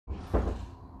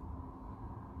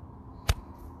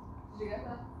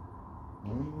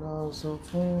mo lọ sọ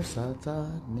fún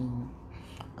Sátánì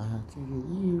àti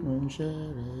ìránṣẹ́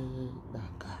rẹ̀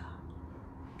gbàgà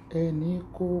ẹni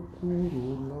kó kúrò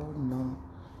lọ́nà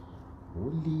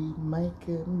Holy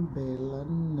Michael ń bẹ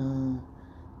lọ́nà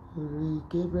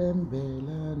Gabriel ń bẹ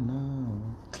lọ́nà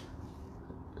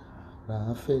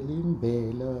Raphael ń bẹ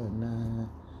lọ́nà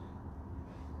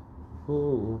bó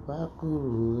o bá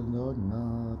kúrò lọ́nà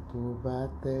tó bá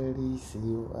tẹrí sí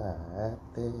wàá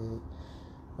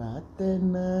tẹ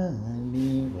náà ní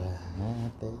wàá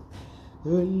tẹ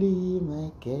Holy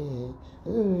Michael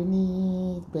ó ní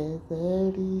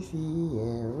pẹ̀tẹ́rì sí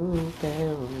ẹ̀rọ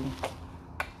kẹrùn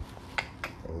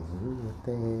ẹ̀rọ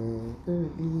tẹ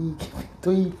Holy tó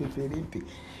yí pèpèrèpè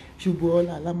ṣubú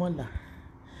ọlá alámọ́là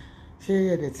ṣé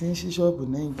ẹ̀dẹ̀ tí ń ṣí ṣọ́ọ̀bù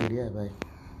Nàìjíríà báyìí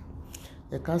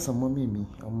ẹ káàsán mọ́mì mi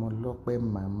ọmọ ọlọ́pẹ́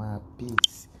mama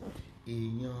peace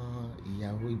èèyàn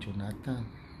ìyàwó Jonathan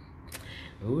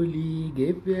Holy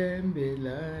Gabriel ń bẹ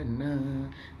lọ́nà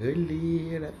Holy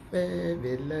Raphael ń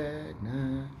bẹ lọ́nà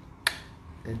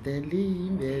tẹ̀tẹ̀lì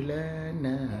ń bẹ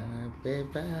lọ́nà bẹ́ẹ̀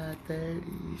bá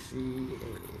tẹ̀lé sí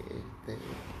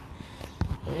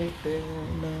ẹ̀tẹ̀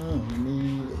náà ní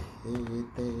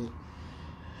ẹ̀tẹ̀.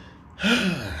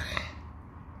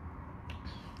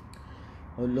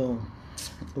 Ọlọ́run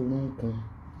orúnkún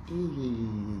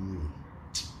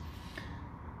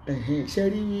ṣe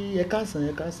rí ẹ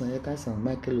káàsán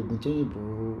Michael Oguntóyìnbó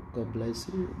God bless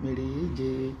you Mary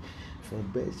Eje for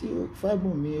bless you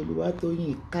Fábùnmi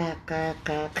Olúwatóyìn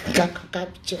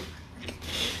capture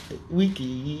wíìkì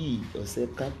yìí ọ̀sẹ̀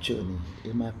capture ni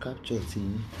ẹ máa capture tí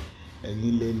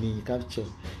ẹ̀yin lẹ́ni capture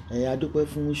adúpẹ́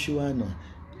fún ṣúwànà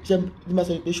ṣé bí wọ́n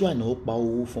sọ pé ṣúwànà ó pa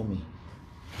owó fún mi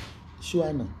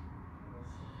ṣúwànà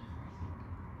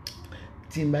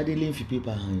tí n bá délé ń fi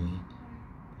pépà hàn yín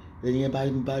ẹ̀yin ẹ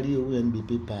bá rí owó ẹ̀ ń gbé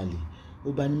pépà lè ó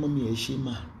bá ní mọ́mí ẹ̀ ṣe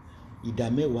mà ìdá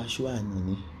mẹ́wàá ṣúwànà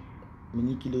ni mo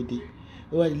ní kí ló dé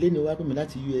ó wá ilé ni ó wá pè mí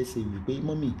láti USA wípé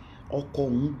mọ́mí ọkọ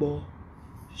òun gbọ́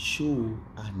ṣó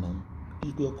àná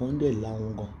wípé ọkọ ń dẹ̀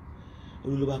láwọn gan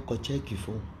olú bá kọ chẹ́ẹ̀kì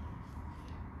fún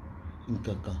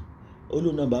nǹkan kan olú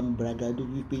náà bá mi bragado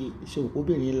wípé ṣé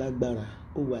obìnrin lágbára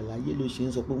ó wà láyé ló ṣe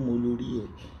ń sọ pé mo lórí ẹ̀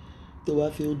tó wá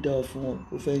fẹ́ ó dá ọ fún ọ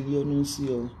ó fẹ́ rí ọ́nú sí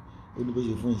ọ olú bó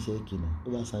ṣe fún ìṣẹ́ẹ̀kì náà ó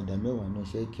bá san ìdá mẹ́wàá náà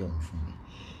ṣẹ́ẹ̀kì ọ̀hún fún mi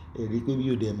èrè pé bí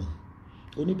ó dẹ̀ mọ̀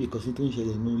ó ní bìkọ́sí tó ń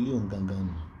ṣẹlẹ̀ nínú ilé òun gangan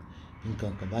nù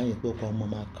nǹkan kan báyẹn pé ọkọ ọmọ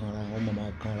máa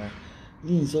kanra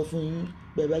yìí ń sọ fún yín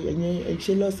pé ẹ̀yin ẹ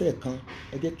ṣe lọ́sẹ̀ kan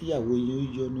ẹ jẹ́ kíyàwó yín ó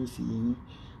yọ́nú sí yín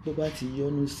bó bá ti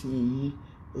yọ́nú sí yín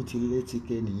ó ti létí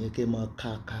kẹ́ nìyẹn kẹ́ máa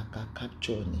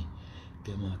capture ni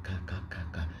kẹ́ máa ka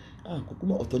àkókò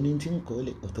mọ́ ọ̀tọ̀ ní tí ń kọ́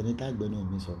lẹ̀ ọ̀tọ̀ ní tágbẹ́ náà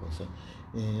mi sọ̀rọ̀ sọ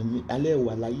alẹ́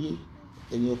wà láyé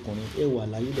ẹ̀yin ọkùnrin ẹ wà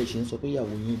láyé lẹ̀ ṣe ń sọ pé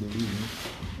ìyàwó yín lórí yín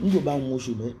nígbò bá wọn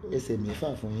oṣù ẹsẹ̀ mẹ́fà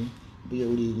fún yín bóyá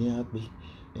orí yín á pé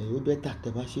ó bẹ́tà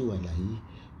tẹ́ bá ṣe wà láyé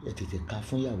ẹ tètè ka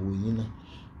fún ìyàwó yín náà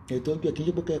ẹ̀tọ́jú ẹ̀ kí n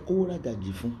ṣe pé kẹ́ kówó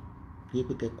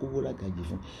ràgàjì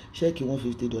fún ṣẹ́ẹ̀kì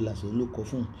 $150 ló kọ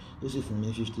fún ó sì fún mi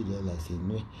 $50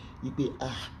 inú ẹ̀ wípé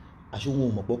àṣùwọ̀n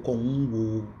ò mọ̀ pọ́kọ́ ń wo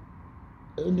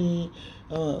ó ní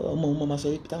ọmọ òun máa sọ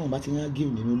pé táwọn bá ti ń argue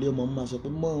nínú ilé ọmọ òun máa sọ pé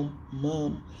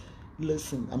mom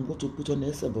listen I'm going to put on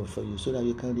Esabod for you so that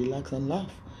you can relax and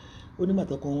laugh ó ní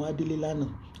màtọ́kọ wọn á délé lánàá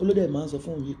ó ló dẹ̀ máa ń sọ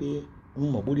fún òun wípé òun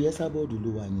mọ̀ pé orí Esabod ló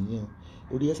wà nìyẹn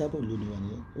orí Esabod ló wà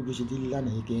nìyẹn ó bó ṣe délé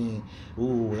lánàá yìí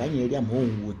kẹ́hìn ráyìn rí àmọ́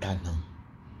òun wò tànà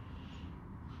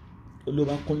ó ló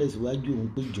bá kúnlẹ̀ síwájú òun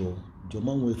pé jọ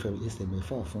máa ń wọ ẹsẹ̀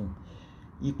mẹ́fà fún un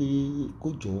wípé kó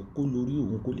jọ kó lórí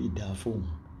òun kó lè dáa fóun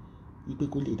wípé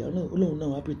kó lè dáa Ọlọ́run náà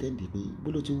wá pretend pé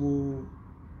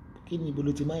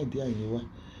bolo ti máa dé àyè wá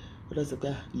ó lọ sọ pé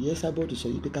ìyá Esabod sọ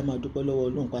yìí pé ká máa dúpẹ́ lọ́wọ́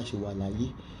Ọlọ́run pa ṣe wà láyé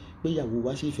pé ìyàwó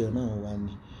wa sì fẹ́ràn wa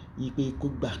ni wípé kó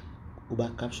gbà ó bá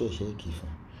capture ṣẹ́ẹ̀kì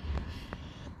fún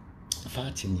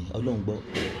fáàtì ni Ọlọ́run gbọ́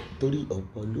torí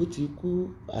ọ̀pọ̀ ló ti kú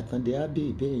àtàndé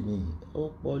ábẹ́ bẹ́ẹ̀ ni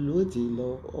ọ̀pọ̀ ló ti lọ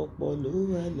ọ̀pọ̀ ló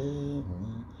wà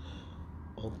lẹ́wọ̀n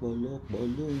ọ̀pọ̀lọpọ̀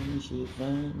ló ń ṣe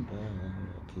fáńbà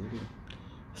kiri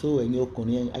so ẹ̀yin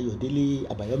ọkùnrin Ayọ̀délé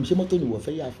Àbáyọ̀mí ṣé mọ́tò nìwọ̀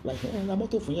fẹ́ yà ra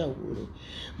mọ́tò fún ìyàwó rẹ̀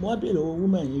mo wá bèèrè lọ́wọ́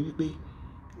woman yẹn wípé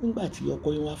nígbà tí ọkọ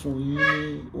yín wá fún yín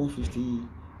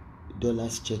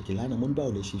 $150 check lánàá mo ní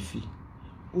báwo lè ṣe fi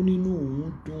ó nínú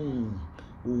òun dùn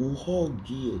òun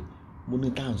họ́ọ̀gì ẹ̀ mo ní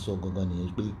tá à ń sọ gangan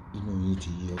nìyẹn pé inú yín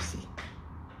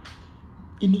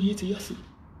ti yọ sí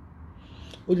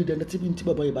ó di dandan tí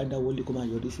bàbá yìí bá dá wọlé kó máa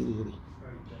yọrí sí rere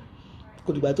kò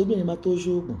dìgbà tó bìnrin máa tó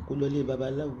ṣoògùn kó lọ lé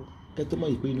babaláwo kẹ́tọ́ mọ̀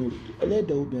ìpinnu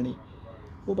ẹlẹ́dàá obìnrin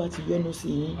bó bá ti yọ́nú sí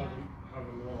yín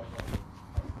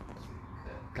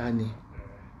ká ní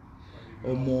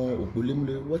ọmọ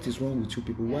ògbólémúlé what is wrong with you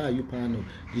people why are you paranoid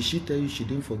did she tell you she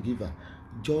didn't forgive her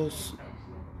just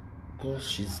because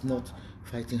she's not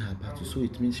fighting her battle, so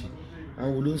it means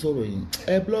àwọn olóń sọ̀rọ̀ yìí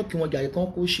ẹ blọ́ọ̀kì wọn jàre kán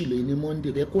kó ṣì lọ ní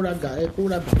Monday ẹ kó ràgà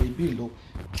ẹbí lọ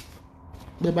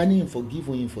bẹ́ẹ̀ bá ní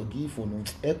forgive nù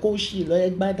ẹ kó ṣì lọ ẹ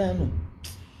gbádànù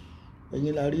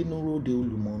ẹ̀yin la rí inú ròde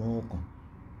olùmọ̀ràn ọkàn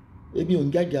ebi ò ń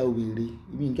jàjà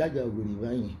òwèrè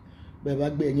báyìí bẹ́ẹ̀ bá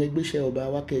gbé ẹ̀yin ẹgbẹ́sẹ̀ ọba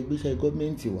wa kẹ́ ẹgbẹ́sẹ̀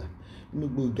gọ́ọ̀mẹ̀ntì wa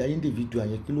gbogbo ìjà individual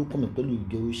yẹn kí ló kàn mí pẹ̀lú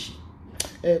ìjọ òṣì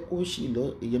ẹ kó ṣì lọ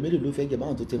èèyàn mélòó ló fẹ́ jẹ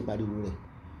báwọn tó ti ń pariwo rẹ̀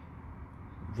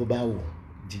bó bá wò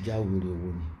jíjà òwèrè owó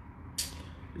ni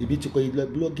ibi tí kò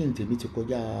blogging tèmi ti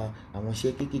kọjá àwọn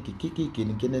iṣẹ́ kéékèèké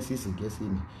ní Genesis gẹ̀ẹ́sì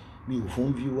mi ò fún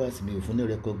viewers mi ò fún ní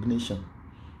recognition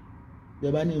bí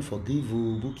ẹ bá ní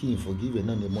forgive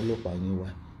náà ni mọ́lọ́pàá yín wá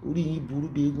orí yín burú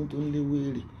bí eégún tó ń lé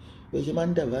wéèrè bí ẹ ṣe máa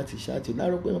ń dàbà àti ṣáàtì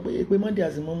láàárọ̀ pé Monday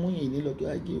àti mọ́ múyìn ní lọ́jọ́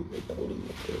ajé ò ẹ̀jẹ̀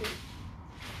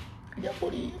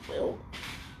kórè yín pẹ́ o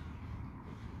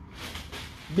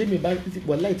bí mi bá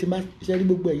wà láì tí máa ṣe rí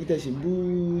gbogbo èyí tẹ̀sí bú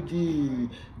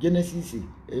Genesis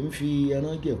ẹ̀ ń fi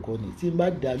ẹran jẹ̀ kọ́ ni tí n bá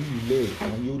dàlú ilé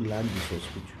ẹ̀kan yóò land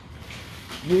hospital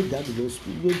yóò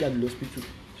dàlú hospital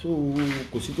so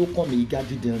kò sí tó kàn mí ìjà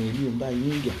dídìrín ní òun báyìí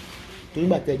ń yà tó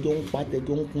nígbà tẹjọ́ ń pa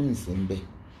tẹjọ́ ń kún nìsín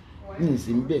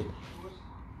bẹ́ẹ̀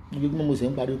gbogbo mo sì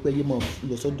ń parí pé yé mọ̀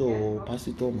lọ sọ́dọ̀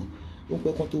pásítọ̀ mọ̀ ó ń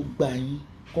pẹ́ kán tó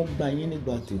gbà yín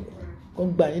nígbà tèkù kán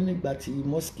gbà yín nígbà tí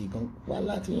mọ́sìkì gan wá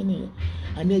láti yín nìyẹn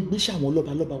àní ẹgbẹ́ sàwọn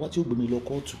lọ́balọ́ba wá tí ó gbé mi lọ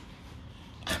kóòtù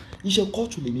iṣẹ́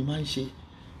kóòtù lèmi máa ń ṣe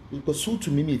ìpò súùtù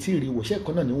mi tí ì rí wọ̀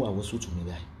ṣẹ́ẹ̀kan náà ní wà wọ súùtù mi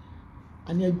báyìí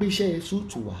àní ẹgbẹ́ iṣẹ́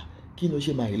súùtù wà kí ni ó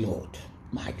ṣe my lord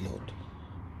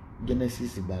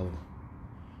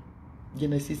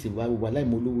Genesis báwo wà láì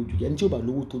mọ olówó jù ẹni tí ó bá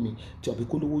lówó tó mi tí ọ̀bí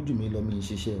kó lówó jù mí lọ mi ń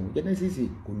ṣiṣẹ́ wọn Genesis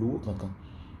kò lówó kankan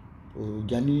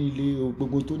ọjà nílé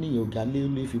gbogbo tó níyẹn ọjà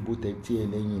nílé fi bo tiẹ̀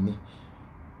lẹ́yìn ni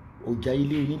ọjà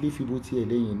ilé onílé fi bo tiẹ̀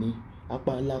lẹ́yìn ni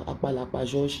apálapá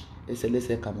ṣọ́ọ̀ṣì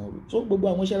ẹsẹ̀lẹ́sẹ̀ kàmọ́rù so gbogbo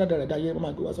àwọn iṣẹ́ rádaràdà yẹn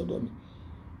máa gbé wá sọ́dọ̀ mi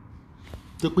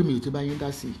tó pé mi ò ti bá yín dá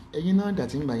sí ẹ̀yin náà dà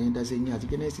tí ń bá yín dá sí ẹ̀yin àti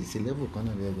Genesis level kan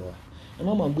náà lẹ́yìn wa ẹ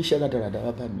má máa gbé iṣẹ́ rádaràdà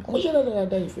wá bá mi àwọn iṣẹ́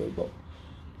rádaràdà ìfẹ́ gbọ́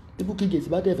ibú kíjì tí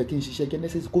bá dẹ̀ fẹ́ kí n ṣiṣẹ́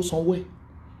Genesis kó sanwó ẹ̀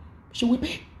ṣé wípé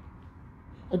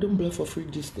I don't play for free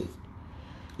these days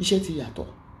iṣẹ́ ti yàtọ̀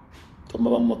tó bá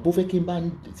mọ̀ kó fẹ́ kí n bá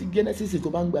ti Genesis tó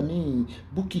bá ń gbà mí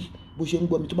búkì bó ṣe ń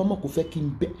gbọ́ mi tó bá mọ̀ kó fẹ́ kí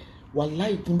n bẹ́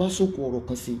wàláì tí n bá sóko ọ̀rọ̀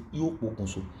kan sí yóò pokùn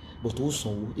so bọ̀ tó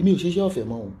sanwó èmi ò ṣiṣẹ́ ọ̀fẹ́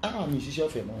mọ́ òun mi ò ṣiṣẹ́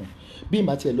ọ̀fẹ́ mọ́ òun bí n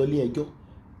bá tiẹ̀ lọ ilé ẹjọ́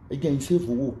ẹgbẹ́ ń sèfù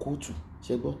owó kóòtù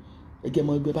ṣẹgbọ́ ẹgbẹ́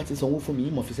mọ ẹgbẹ́ bá ti sanwó fún mi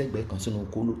yìí mọ̀ fi sẹ́gbẹ̀ẹ́ kan sínú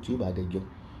kóló tí ó bá dẹjọ́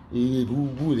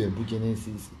èébú rẹ̀ bú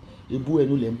Genesis ebú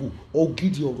ẹnu lẹ́ ń bù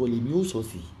ògidì ọ̀rọ̀ lèmi ó sọ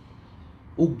sí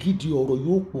ògidì ọ̀rọ̀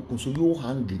yóò pokùnso yóò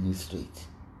hang ní straight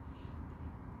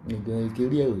nǹkan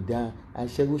ìkéré ẹ̀ ò dáa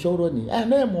àṣẹwó sọ̀rọ̀ ní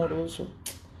àná ẹ̀ mọ̀ ọ̀rọ̀ sọ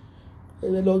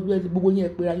ẹ lọ gbogbo yẹn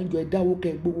pé ayé jọ ẹ dáwó kẹ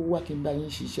gbogbo wá kí n bá yín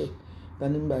ṣiṣẹ́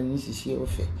tani ń bá yín ṣiṣẹ́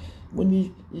ọ̀fẹ́ mo ní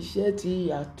iṣẹ́ tí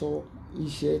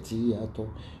yàtọ̀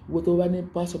wo tó bá ní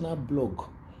personal blog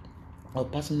or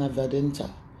personal vendetta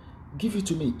give it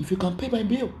to me if you can pay my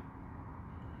bill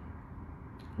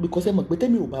because ẹ mọ̀ pé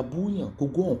tẹ́mi ò bá búyàn kò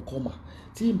go on comma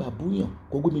tí n bá búyàn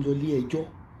kò gbé mi lọ ilé ẹjọ́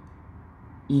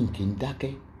ìǹkì ń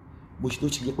dákẹ́ bó ṣe tó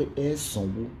ṣe jẹ́ pé ẹ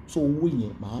sanwó so owó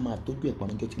yẹn màá máa tọ́jú ẹ̀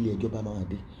pamọ́ ọjọ́ tí ilé ẹjọ́ bá máa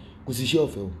dé kò sí iṣẹ́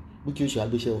ọ̀fẹ́ o bí kí o ṣe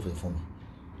àgbéṣẹ́ ọ̀fẹ́ fún mi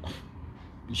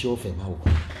iṣẹ́ ọ̀fẹ́ báwo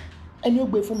ẹni ó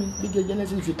gbé fún mi bí jẹ́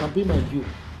Genesis fi campaign my bill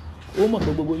ó mọ̀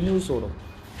pé gbogbo yín ó sọ̀rọ̀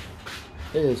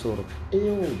ẹ ò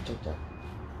jàjà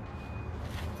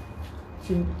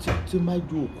tí má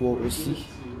ju òkú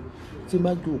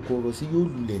ọ̀rọ̀ sí yóò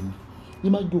lulẹ̀ ni ní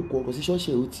má ju òkú ọ̀rọ̀ sí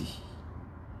ṣọ́ọ̀ṣì ó tì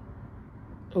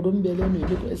ọ̀rọ̀ ń bẹ lẹ́nu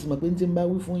ìlú ẹ̀sìn mọ̀ pé ní ti ń bá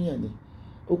wí fún yàn ni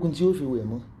okùn tí ó fi wẹ̀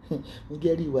mọ́ mo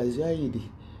gẹ́rí Wàsíù Àyìndé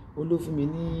ó ló fún mi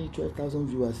ní 12,000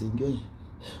 viewers ìjọ yìí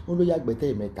ó ló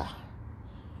yàgbẹ́tẹ̀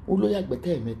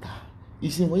mẹ́ta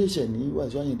ìsìn wọ́n ṣẹ̀ṣẹ̀ ní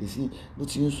Wàsíù Àyìndé sí ló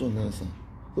ti ń sùn náà sìn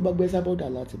tó bá gbé Esabod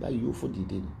láti báyìí yóò fò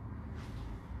dìde ni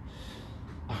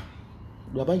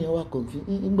bàbá yẹn wà kọ̀ǹfì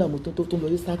nígbà mo tó lọ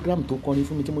Instagram tó kọrin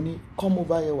fún mi tí mo ní come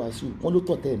over here Wàsíù wọ́n ló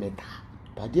tọ̀tẹ̀ mẹ́ta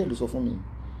pàdé ẹ̀ ló sọ fún mi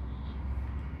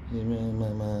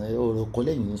ọ̀rọ̀ kọ́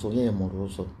lẹ́yìn sọ yẹn mọ̀ ọ̀rọ̀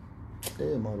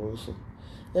sọ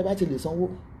ẹ bá ti lè sanwó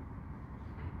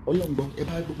ọlọ́ngbọ́n ẹ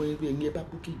bá gbogbo ẹgbẹ́ ẹ̀yìn ẹ bá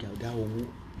búkì gàdá owó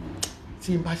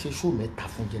tí n bá ṣe ṣó mẹ́ta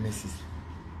fún Genesis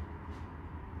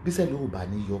bí sẹ́lẹ̀ ò bá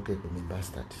ní yọ kẹ́kọ̀ọ́ mi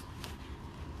bastard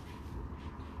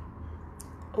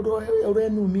ọ̀rọ̀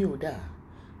ẹnu mi ò dáa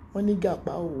wọ́n ní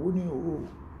gàpá owó ní owó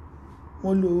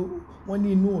wọ́n ní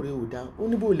inú rẹ̀ ò dáa ó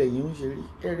ní bò lẹ́yìn ń ṣe rí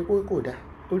ẹ̀rí pé kò dáa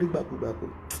ó rí gbàkúgbàkú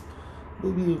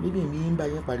bíbí mi ń bá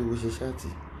yẹn pariwo ṣe ṣáàtì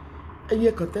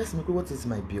ẹ̀yẹ kan test mi pé what is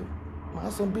my bill màá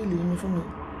san bíìlì mi fún mi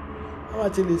àwọn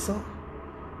àti lè san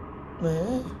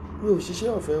mi ò ṣiṣẹ́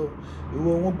ọ̀fẹ́ o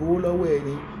ìwọ wọn gbowó lọ́wọ́ ẹ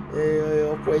ni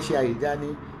ọkọ ẹ ṣe àìdá ni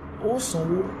ó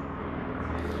sanwó.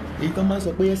 Èyí kan máa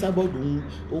sọ pé Esabod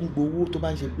ó ń gbowó tó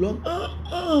bá ń ṣe blog.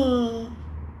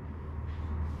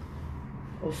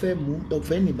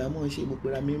 Ọ̀fẹ́ nìbámọ̀ ṣe mo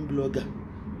pera mi ń blogger.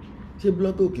 Ṣé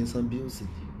blogger ò kì í san bills ni?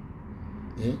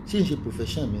 Ṣé ń ṣe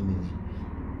profession mi nìyẹn?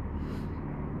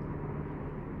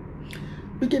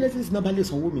 Bí Genesis náà bá lè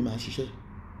sanwó mi máa ṣiṣẹ́.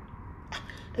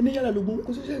 Ẹni yàrá lógún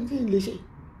kò ṣiṣẹ́ tí ń lè ṣe.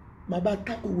 Màá bá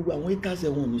tako gbogbo àwọn haters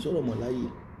ẹ̀wọ̀n ní sọ̀rọ̀ mọ́ láyé.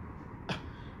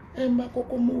 Ẹ máa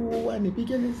kọ́kọ́ mú owó wa ní bí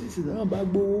Genesis náà bá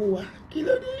gbowó wa kí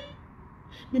ló dé?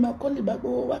 Bí máa kọ́ lè bá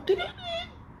gbowó wa kí ló dé?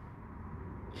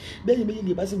 Bẹ́ẹ̀ni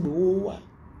méjèèjì bá sì gbowó wa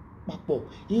papọ̀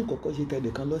yín kọ̀ọ̀kan ṣe tẹ̀lé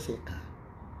kan lọ́sẹ̀ kan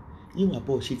yín wà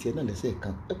bọ̀ ṣe tiẹ̀ náà lọ́sẹ̀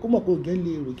kan. Ẹ kó mọ̀ pé ògẹ́ ń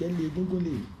lé èrò gẹ́ ń lé egúngún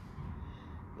lè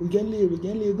ògẹ́ ń lé èrò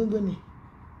gẹ́ ń lé egúngún ni.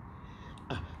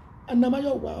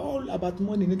 Anamayowa all about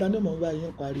money níta ní ọmọ bá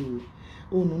yẹn pariwo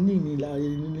òun ní ìnira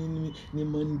ní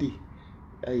Monday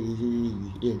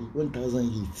 1000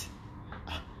 hits.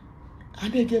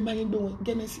 Adéjẹ́ máa ń gbé wọn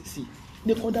Genesis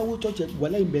ní kọ́dáwó church wà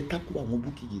láì bẹ tako àwọn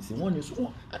búkì yìí sí wọ́n ní sún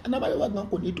wọn Anamayowa gan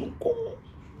kò ní dùn kó wọn.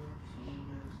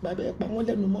 Bàbá ẹ̀ pa wọ́n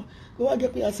lẹ́nu mọ́ ó wá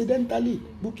jẹ́ pé accidentally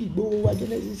búkì gbówó wa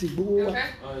Genesis gbówó wa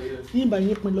yìnbà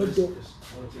yín pin lọ́dọ̀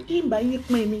yìnbà yín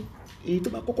pin ni èyí tó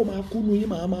bá kọ́kọ́ máa kú nu yín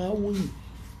máa wó yìí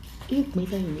ìpín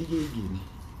fẹ́yìn méjèèjì ni.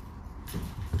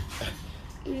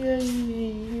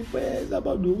 Pé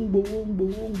Esabod ń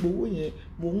gbowó yẹn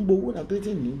mò ń gbowó náà pé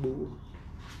tí ń ní gbowó.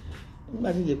 Nígbà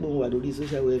tí ìjẹ́ pé wọ́n wà lórí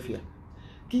social welfare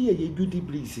kí yẹ̀yẹ́ Judy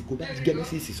Breeze kó bá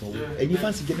Genesis sanwó ẹ̀yin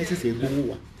fáǹsì Genesis ẹ̀ gbowó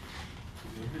wa.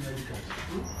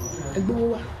 Ẹ gbowó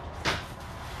wa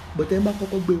bọ̀tẹ́ ń bá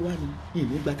kọ́kọ́ gbé wá ní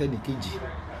ìní gba tẹ́nì kejì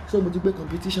so mo ti gbé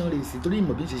competition race torí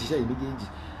ìmọ̀ bí ń ṣe ṣiṣẹ́ yìí méjèèjì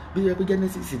bí ẹ pé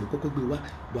Genesis ló kọ́kọ́ gbé wá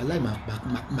wàhálà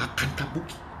máa kanta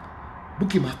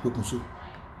búkì máa pokùnso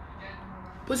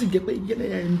bó sì jẹ́ pé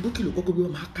búkì ló kọ́kọ́ gbé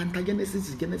wá máa kanta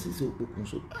Genesis ò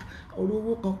pokùnso ọ̀rọ̀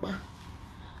owó kan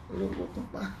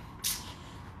pa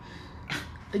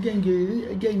ẹgẹ́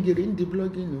ń gèrè ń di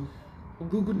blogging o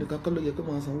Google nìkan kọ́ ló yẹ kó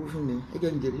máa sanwó fún mi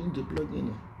ẹgẹ́ ń gèrè ń di blogging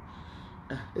o.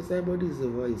 Esabod is a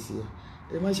voice here.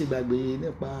 Ẹ má ṣe gbàgbé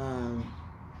nípa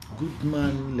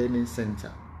Goodman Learning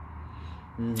Center.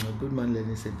 Goodman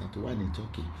Learning Center tó wà ní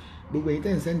Turkey. Gbogbo ẹ̀yin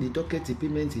tẹ́ ń send docket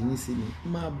payment yín sí mi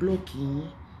máa block yín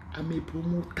I'm a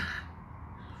promoter.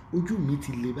 Ojú mi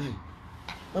ti le báyìí.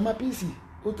 Mama PC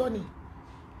ó tọ́ ni.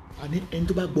 Àní ẹni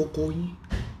tó bá gbọ́ ọkọ yín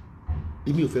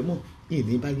èmi ò fẹ́ mọ̀ yìí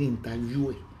ní báyìí ń ta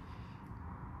yú ẹ̀.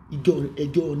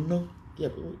 Ẹjọ́ ọ̀nà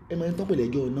ẹ máa ń tọ́ pẹ̀lú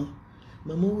ẹjọ́ ọ̀nà.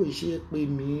 Màmá ò ṣe pé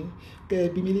mi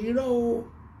kẹ́ẹ̀bí mi lè rọ́ o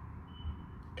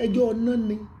ẹjọ́ ọ̀nà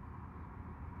ni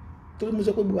torí mo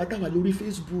sọ pé gbogbo àtàwà lórí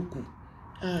Facebook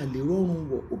a lè rọrùn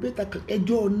wọ̀ ó bẹ́ẹ̀ ta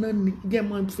ẹjọ́ ọ̀nà ni jẹ́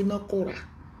máa fi náà kọ́ra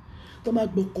tó máa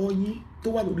gbọ́kọ yín tó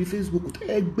wà lórí Facebook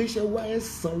ẹ gbéṣẹ́ wá ẹ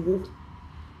sanwó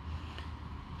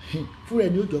fúnra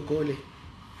ẹ̀ ní òjò kọ́lẹ̀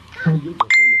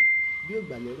bí ó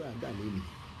gbà lẹ́rọ àgbà lélẹ̀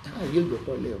yóò gbọ́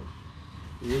kọ́lẹ̀ o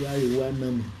ìwà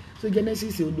náà mi. So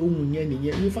Genesis olóhùn yẹn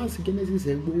nìyẹn ní fáǹsì Genesis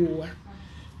ẹ gbówó wa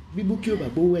bí búkì ò bá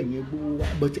gbówó ẹ̀yẹn gbówó wa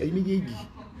but ẹ̀yin méjèèjì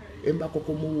ẹ bá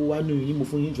kọ́kọ́ mówó wa nù yín mo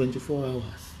fún yín 24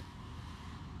 hours.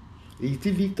 Èyí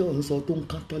tí Victor ń sọ tó ń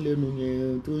kán tọ́ lẹ́nu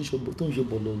yẹn tó ń ṣe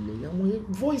bọ̀lọ̀lọ̀ yẹn àwọn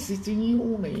voice ti yín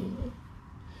òun rìn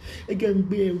ẹgẹ́ ń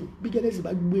gbé ẹrù bí Genesis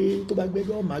bá gbé tó bá gbé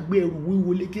ẹgbẹ́ ọ̀ma gbé ẹrù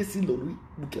wíwo lékè sí lórí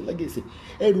Bùkẹ́ Lágẹ̀sẹ̀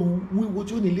ẹrù wíwo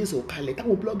tí ó nílé sọ̀ kalẹ̀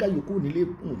táwọn blogger yòókù nílé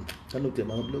sanu tẹ̀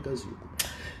máa bloggers yòókù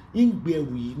ń gbé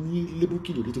ẹrù yìí ní ilé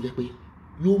Bùkẹ́ lórí tó jẹ́ pé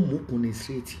yóò mú kun ní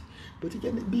straight but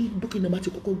bí Bùkẹ́ náà bá ti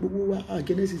kọ́kọ́ gbowó wá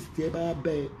Genesis tí ẹ bá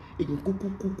bẹ èyàn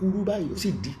kúkúrú báyìí ó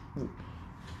sì di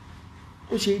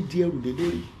ó ṣe é di ẹrù lé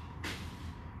lórí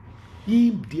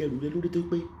yìí di ẹrù lé lórí tó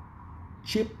pé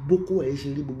ṣé boko ẹ̀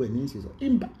ṣe rí gbogbo ẹ̀ ní ìṣẹ̀sọ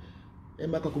ìmbà ẹ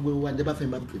má kọ́kọ́ gbowó wá ẹ bá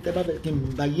fẹ́ kí n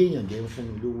bá yéèyàn jẹ́ fún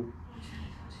mi lówó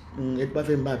ẹ bá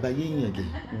fẹ́ bá yéèyàn jẹ́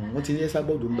wọ́n ti ní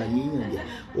Esabod ń bá yéèyàn jẹ́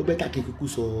ó bẹ́tà kí kúkú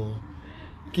sọ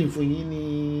kí n fún yín ní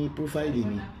prófáìlì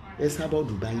mi Esabod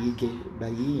bá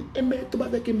yéèyàn ẹ mẹ́ tó bá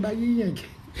fẹ́ kí n bá yéèyàn jẹ́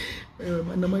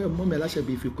mọ́mí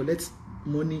Alashabi if you collect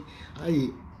money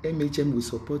MHM will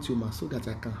support you ma so that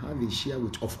I can have a share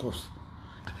with of course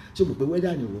ṣé mo pé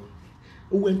wẹ́dà ni wọ́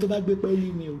owó ẹni tó bá gbé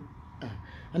pẹ́ẹ́lí ni o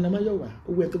Anamayowa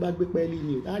owó ẹni tó bá gbé pẹ́ẹ́lí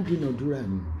ni o á dínàdúrà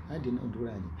ni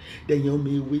dẹ̀yìn ọmọ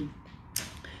ewé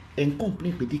ẹ̀ ń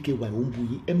complain pé DKY ó ń bu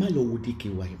yín ẹ má lọ wo DKY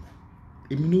mọ́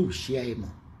èmi ní ò ṣe àyè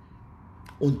mọ́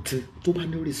until tó bá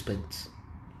ní respect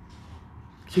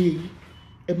ṣé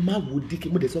ẹ má wo DKY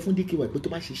mo dẹ̀ sọ fún DKY pé tó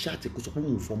bá ṣe ṣáàtì kó sọ pé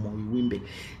òun fọmọ ìwé ń bẹ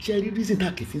ṣe rí reason tá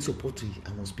a kì í fi support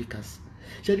àwọn speakers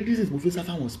ṣe rí reason mo fi sá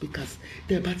fáwọn speakers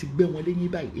tẹ́ ẹ bá ti gbẹ́ wọn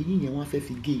léyìn báyìí eyín yẹn wọ́n á fẹ́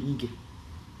fi gé eyín gẹ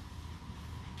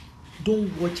don't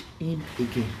watch him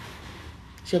again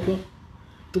ṣe gbọ́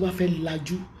tó bá fẹ́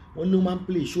lajú wọ́n ló máa ń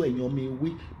play show ẹ̀yàn ọmọ ewé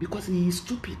because he is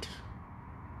stupid.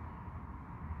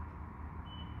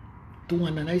 tó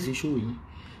wọn analyse show yìí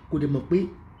kò dẹ̀ mọ̀ pé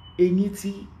eyín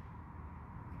tí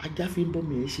ajá fi ń bọ́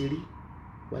mi ẹ̀ ṣeré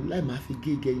wàláì máa fi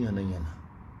gé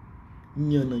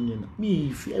yànnàyànnà mi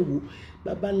ìfẹ́ wo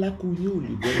babaláku yín ò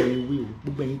lè bọ́ ọmọ ewé o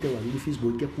gbogbo ẹ̀yin tẹ́ wà lórí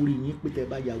Facebook jẹ́ kúrò yín pé tẹ́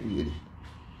bá ya wèrè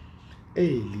ẹ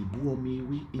lè bú ọmọ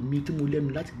ewé èmi tí mo lẹ́nu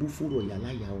láti bú fòrò ọ̀yà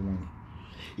láyà wọn ni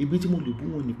ibi tí mo lè bú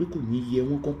wọn ni pé kò ní yẹ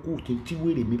wọn kan kó tí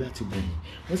wèrè mi bá ti bọ̀ ni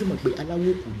wọ́n sì mọ̀ pé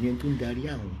aláwọ̀ kò ní ẹni tó ń darí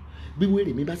àwọn bí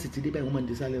wèrè mi bá sì ti dé báyìí wọ́n máa ń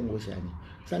di silent washer ni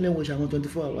silent washer àwọn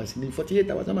 24 hours ni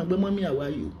 48 hours wọ́n máa gbé mọ́mí àwa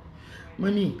yìí o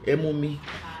mọ́mí ẹ mú mi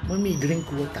mọ́mí drink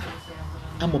water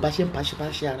àmọ́ bá ṣe ń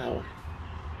paṣípaṣí ara wa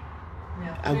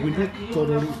I will not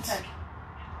tolerate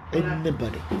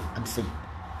anybody, I'm saying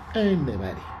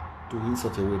anybody to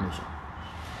insult a white nation.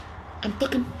 I'm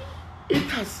talking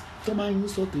haters to my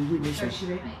insult a white nation.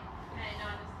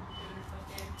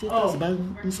 Haters by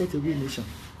insult a white nation.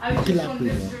 Kill a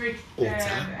people or a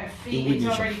white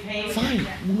nation. Fine,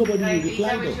 nobody will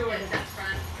reply though.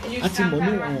 At the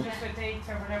moment,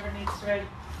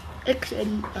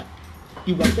 actually,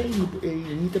 ìwà bẹ́ẹ̀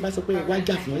ẹ̀yin tẹ́ bá sọ pé wá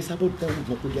jà fún Esabod tán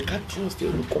ìgbọ̀n kò yẹ ká trust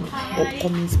any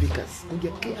upcoming speakers kò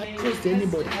yẹ ká trust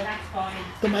anybody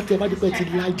tó máa tẹ wájú pé ti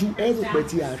lajú ẹrù pé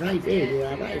ti arrive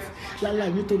lálá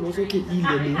yín tó lọ sókè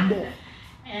ilẹ̀ ló ń bọ̀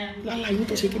lálá yín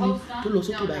tó ṣe kí ni tó lọ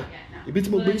sókè báyìí ibi tí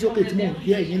mo gbé sókè tí mo ń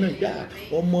yẹ ẹ̀yin náà gbà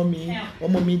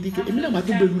ọmọ mi díkẹ́ èmi náà máa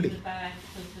tún gbé lulẹ̀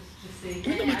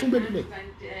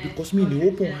because mi ni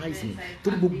open eyes mi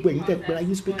torí gbogbo ẹ̀yin tẹ́ pẹ́ra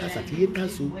yín speakers àti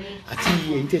haters o àti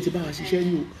ẹ̀yin tẹ́ ti bá wa ṣiṣẹ́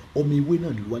rí o ọmọ ewé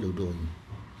náà ni wà lọ́dọ̀ yín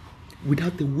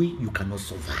without the way you cannot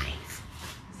survive.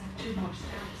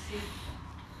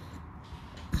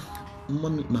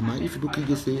 Mama, if you can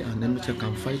just say an amateur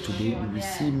can fight today, you will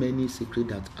see many secrets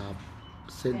that are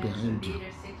set behind you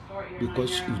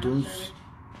because you don't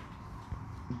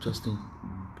just think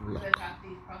block.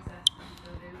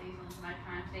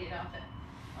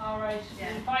 All right.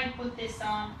 Yeah. If I put this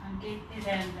on and give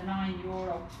them the €9,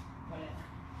 whatever.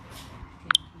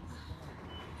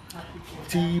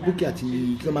 Tí Bukky àti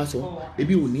kí ló máa sọ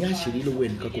ebi ò ní àṣírí lọ́wọ́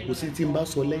ẹnìkan kò sí tí n bá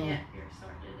sọ lẹ́yìn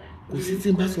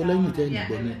tẹ́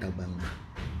ẹnìgbọ́ ní ìta gbangba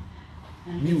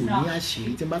mi ò ní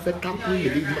àṣírí tí n bá fẹ́ kákó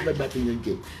ìlérí tí n bá fẹ́ gba tèèyàn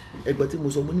jẹ ẹgbẹ́ tí mo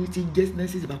sọ mo ní tí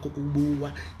Genesis bá kọ́kọ́ gbowó wá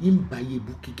yín bá yé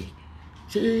Bukky kẹ̀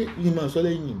ṣé yín máa sọ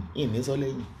lẹ́yìn yín ní sọ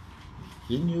lẹ́yìn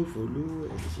yín ní òfò lówó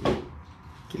ẹ̀ ṣe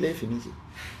kí lẹ́ẹ̀ fi ní ṣe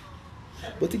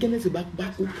bó tí Genesis bá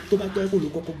kú tó bá tọ́ ẹ́ kó ló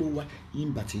kọ́kọ́ gbowó wá yín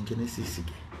bá ti Genesis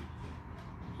kẹ̀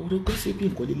orúkọ sí bí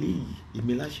nǹkan lélẹ́ yìí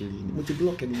èmi láṣìírí ni mo ti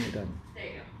block ẹni yẹn dànù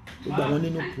gbogbo àwọn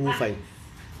nínú profile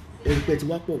ẹ̀rí pẹ̀ tí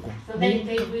wá pọ̀ gan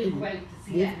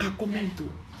mo ka kọ́mẹ́ǹtì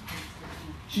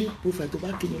ní profile tó bá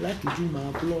kéde láti jù máa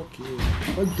block ẹ̀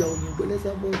ọjà òyìnbó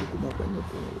Esabod kò máa pẹ́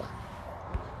nìkan wà.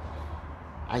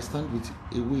 I stand with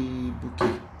Ewe Bukky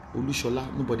Olushola,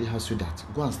 nobody has to that.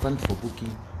 Go and stand for Bukky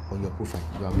on your profile.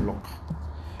 You are blocked.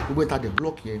 You wait at the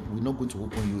block here, we're not going to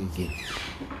open you again.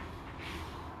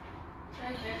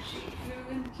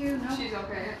 She's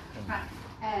okay.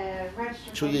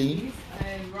 Ṣóyè yín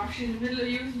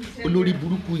olórí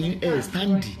burúkú yín ẹ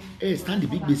stand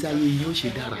bí gbèsè ayé yín ó ṣe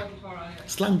dára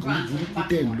slang orí burúkú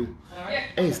tẹ̀ ń lò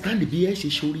ẹ stand bí ẹ ṣe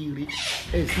ṣoríire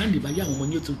ẹ stand bí ayé àwọn ọmọ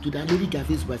yín tó dá lórí ìgbà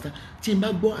Facebook àti tí n bá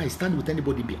gbọ́ I stand with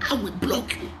anybody bí I will block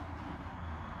you.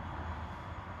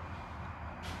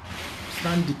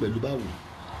 Stand pẹ̀lú báwo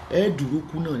ẹ dúró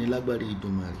kú náà ní lágbára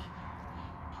Ìdùmarè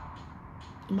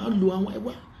máa lo àwọn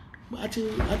ẹwà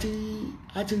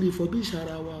àti refurbish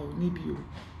ara wa ò níbi o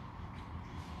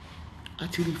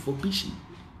àti refurbish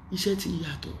iṣẹ́ ti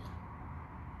yàtọ̀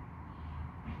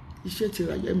iṣẹ́ ti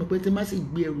ra ẹ̀mọ̀ pé tí má sì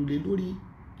gbé ẹrù lé lórí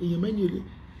èèyàn mẹ́ni olè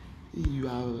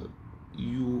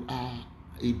you are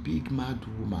a big mad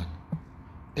woman.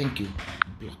 Thank you.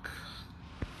 Block.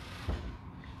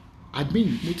 Admin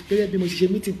mo ti kéré bí mo ṣe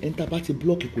meeting enter bá ti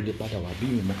block kò lè padà wá bí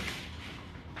yìí mọ́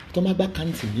tó má gbá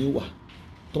kàǹtì ní ó wà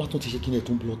tó bá tún ti ṣe kí ni ẹ̀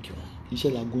tún block wọn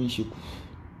iṣẹ́ la gbé ń ṣe kú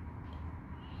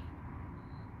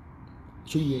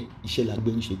ṣó yẹ iṣẹ́ la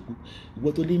gbé ń ṣe kú ìwọ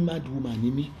tó ní mad woman ní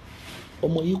mí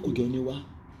ọmọ yìí kò jọ ní wá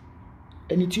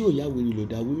ẹni tí yóò yá wèrè ló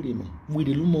dá wèrè mọ̀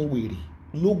wèrè ló mọ wèrè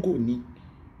lógò ní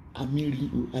àmì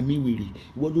wèrè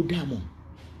ìwọ ló dá mọ̀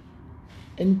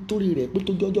ẹni torí rẹ̀ pé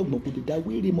tó jọjọ gbọ̀n kò lè dá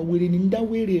wèrè mọ̀ wèrè ní ń dá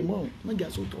wèrè mọ̀ má jà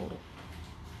sọ tọrọ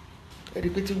ẹni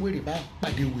pé tí wèrè bá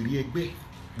pàdé wèrè ẹgbẹ́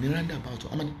ní roundabout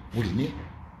ọmọ ní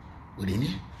wèrè ní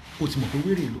o ti mọ̀ pé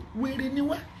wèrè ní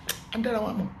wá á dára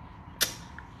wa mọ̀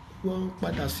wọ́n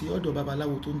padà sí ọ̀dọ̀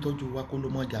babaláwo tó ń tọ́jú wa kó ló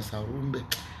mọ̀ jàsàrò ń bẹ̀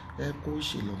ẹ kó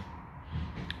ṣe lọ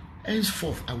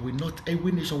henceforth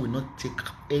every nation will not take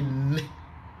any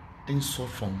insult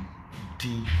from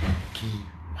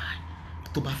DKY.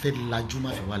 tó bá fẹ́ lajú má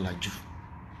fi wá lajú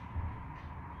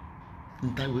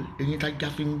ntàwé eyín tá já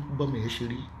fi ń bọ́mọ ẹ̀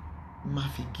ṣeré má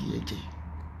fi gé ẹ jẹ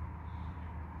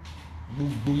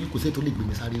gbogbo yín kò sẹ́ni tó lè gbé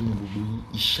mi sáré nù gbogbo yín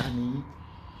ìṣá ni yín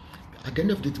at the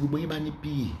end of the day gbogbo yín bá ní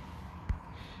pa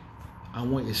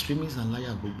àwọn extremists and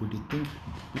liars gbogbo they think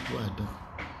people are done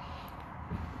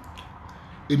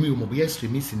èmi ò mọ̀ bóyá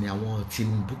extremists ni àwọn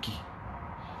Tinubu kì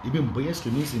èmi ò mọ̀ bóyá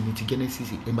extremists ni ti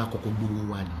Genesis ẹ̀ bá kọ́kọ́ gbowó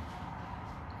wa ni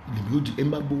lèmi ó di ẹ̀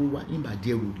bá gbowó wa ẹ̀ bá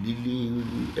di ẹrù líle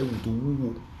ẹrù tó wúwo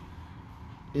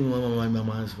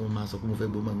máa sọ pé mo fẹ́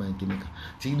gbowó máa ń kíni ká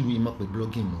tí ìlú yìí máa pè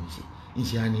blogging mọ̀ ń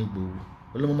ṣe á ní gbowó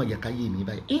ọlọ́mọ máa yà káyé mi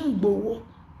báyìí ń gbowó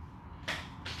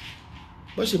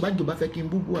bó ṣe bájò bá fẹ́ kí n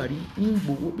bú Buhari ń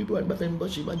gbowó bí Buhari bá fẹ́ bó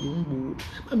ṣe bájò ń gbowó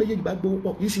bá méjèèjì bá gbowó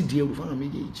pọ̀ ń sì di ẹrù fáwọn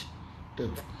méjèèjì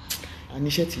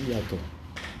àníṣẹ́ ti yàtọ̀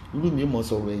irú mi mọ̀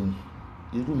sọ̀rọ̀ ẹ̀yìn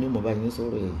irú mi mọ̀ báyìí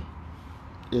sọ̀rọ̀ ẹ̀yìn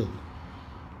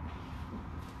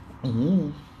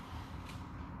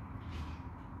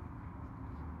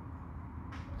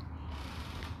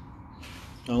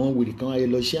àwọn wèrè kan ayé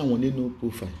lọ ṣé àwọn nínú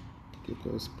profile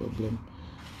because problem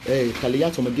Kàlẹ́yà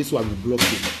Ọmọ Jésù I will block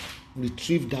you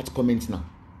retrieve that comment now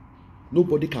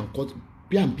nobody can cut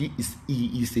P&P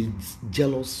is a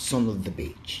jealous son of the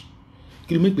bitch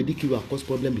kí ló make DK wa cause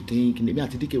problem between kí ni mi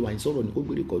àti DK wa ń sọ̀rọ̀ ní kó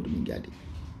gbé record mi jáde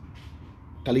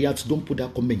Kàlẹ́yà don't put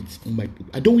that comment on my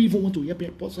people I don't even want to hear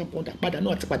person point padànù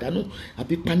àti padànù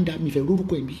àbí panda mi fẹ́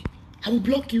lórúkọ ẹ̀ mi I will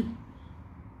block you.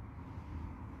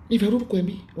 If I don't call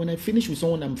me, when I finish with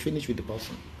someone, I'm finished with the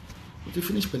person. If you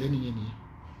finish with anything,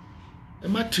 I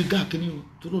might trigger can you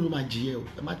to know my GL.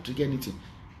 I might trigger anything.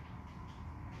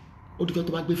 Ó di kan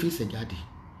tó bá gbé face jáde.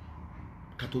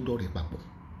 Ká tó dore papọ̀.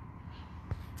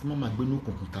 Fún ma gbé nu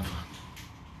kokun tafa.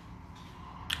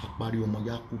 Àparí ọmọ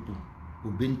Yakubu.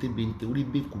 Obente orí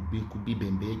beku bí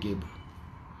bembe gebu.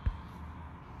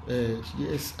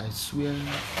 Yes, I swear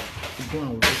to go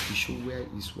and watch the show where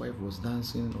his wife was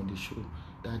dancing on the show.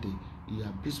 That day, he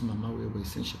abused Mama where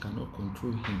saying she cannot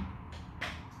control him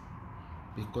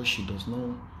because she does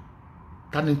not.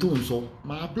 Turning to so,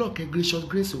 my block a gracious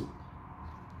grace.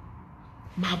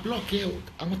 My block here,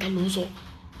 I'm not alone so.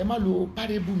 Emma lo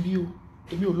parebu mio,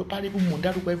 emi o lo parebu mo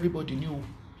daruko everybody ni o.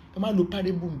 Emma lo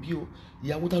parebu bio,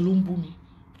 ìyàwó ta ló ń bú mi.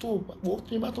 To wo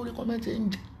tí bá tó rí comment ń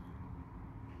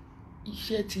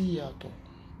iṣẹ́ tí yàtọ̀.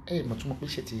 Mo tún mọ̀ pé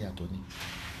iṣẹ́ tí yàtọ̀ ni.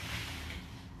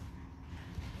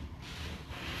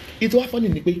 Ìtọ́ wá fọ́nì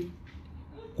ni pé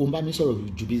kò ń bá mi sọ̀rọ̀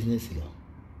ju business lọ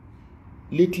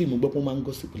lately mo gbọ́ pé ó máa ń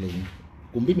gossip lẹ́yìn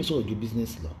kò ń bí mi sọ̀rọ̀ ju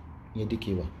business lọ ìyẹn DK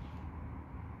wa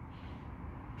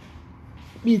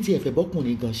mi ti ẹ̀fẹ̀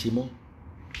bọ́kùnrin gan ṣe mọ́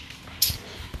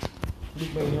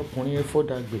gbogbo ẹ̀yin ọkùnrin ẹ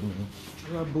fọ́dà gbèmí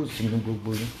wá bó sínú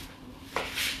gbogbo yín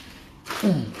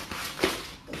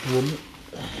wò mí.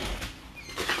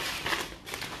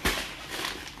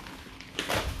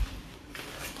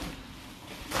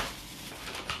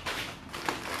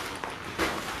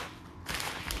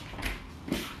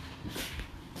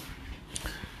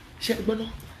 Ṣé gbọ́nà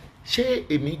ṣé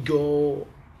èmi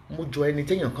mo jọ ẹni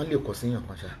téèyàn kan lè kọ̀ síyàn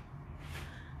kan ṣá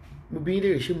mo bí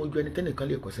léèrè ṣé mo jọ ẹni téèyàn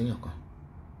lè kọ̀ síyàn kan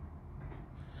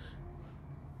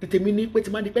ìtèmi ní pé tí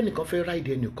máa di pé nìkan fẹ́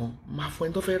ráìdì ẹnìkan máa fún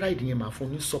ẹni tó fẹ́ ráìdì yẹn máa fún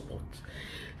ní support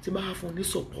tí máa fún ní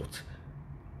support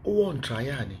ó wọ̀ ń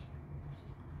tráyà ni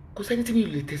kò sẹ́ni tí mi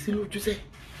lè tẹ̀ sí lójú sẹ́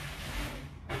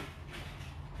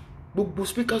gbogbo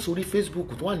speakers orí Facebook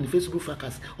tó wà ní Facebook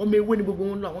fracas ọmọ ewé ni gbogbo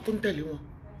wọn lọ àwọn tó ń tẹ̀lé wọn.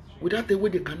 Without a way,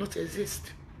 they cannot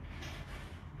exist.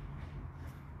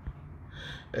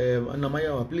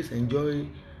 Anamayawa, please enjoy.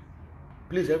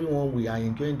 Please, everyone, we are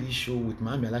enjoying this show with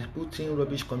Mami Alashabi. Putting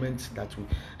rubbish comments that we,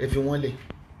 if you want it,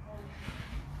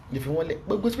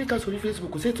 but speakers on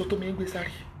Facebook, say to me, English,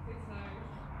 sorry.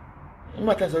 Wọ́n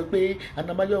máa tẹ̀sán pé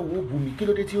Anamayawa wo bú mi, kí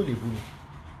ló dé tí ó lè bú mi?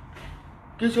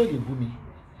 Kí ló dé tí ó lè bú mi?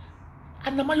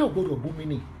 Anamayawa gbọ́dọ̀ bú mi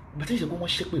ni, bàtí ìṣègùn wọn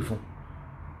ṣépè fún.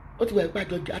 Ó ti wà pé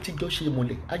àtijọ́ ṣe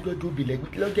ìmọ̀lẹ̀ àjọjọ́ òbílẹ̀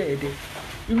lọ́jọ́ ẹ̀dẹ́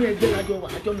inú ẹgbẹ́ lájọ wà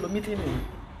àjọ lọ mítìnì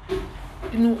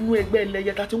inú ẹgbẹ́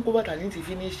ẹlẹ́yẹ ta tí ń kó bàtà ní ti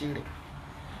fínísì rẹ̀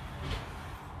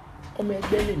ọmọ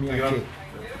ẹgbẹ́ lèmi àjẹ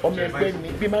ọmọ ẹgbẹ́ mi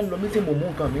bí máa ń lọ mítìnì mò mú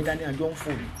nǹkan mi dání àjọ ń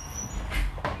fò mí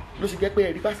ló sì jẹ́ pé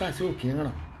ẹ̀rí pásá sí òkè ń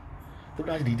ràn tó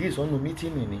bá dìde ìsọnù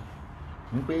mítìnì ni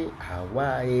wípé àwa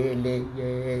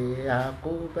ẹlẹ́yẹ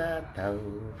àkóbàtà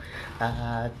o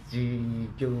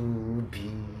àtijọ́ bí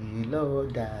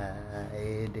lọ́dà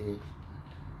ẹ̀dẹ̀.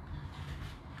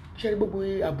 Ṣé gbogbo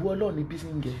àbú Ọlọ́run ní Bísí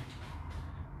ń jẹ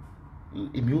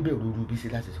èmi ó bẹ̀rù orú Bísí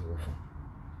láti sọ̀rọ̀ fún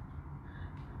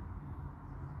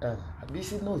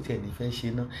Bísí náà tiẹ̀ ní fẹ́ ṣe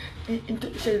náà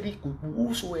nítorí ṣe rí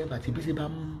wúso ẹ̀bà tí Bísí bá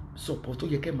ń support tó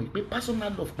yẹ kẹ́ mọ̀ pé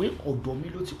personal love pé ọ̀dọ̀ mi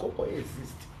ló ti kọ́kọ́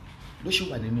exist ló ṣì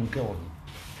wà nínú kẹ́ ọ̀nì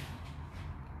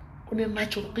ó ní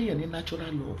natural kéèyàn ní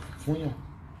natural love fún yàn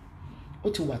ó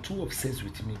ti wà too obsessed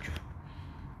with me jù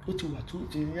ó ti wà too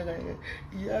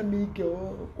ìyá mi kẹ́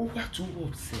ó wà too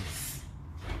obsessed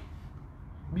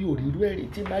mi ò rí irú ẹ̀rí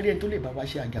tí bá rí ẹni tó lè bá wa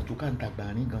ṣe àgàtú káńtà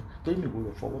gbàrín gan torí mi ò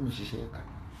rọ̀ fọwọ́ mi ṣiṣẹ́ ẹ̀ka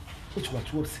ó ti wà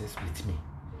too obsessed with me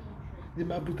ní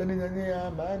máa bu tání ní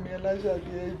àmà mi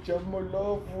Alashabi ẹjọ́ mo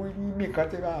lọ fún yín mi ká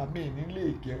tẹ́ bá mi nílé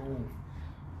ìjẹun.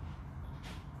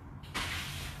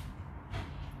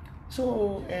 So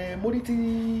mo rí tí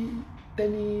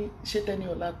tẹ́ni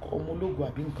ọlá ọmọ ológun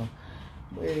àbí nǹkan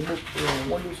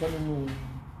wọ́n ló sọ nínú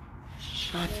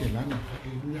ṣáàtì lánàá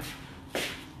hallelujah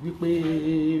wípé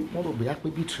wọ́n rò bóyá pé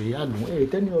bí betrayal lòun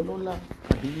tẹ́ni ọlọ́lá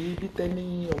àbí bí tẹ́ni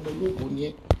ọmọ ológun ni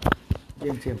ẹ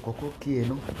jẹ́ ní ti ẹ̀ kọ́kọ́ kí ẹ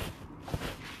náà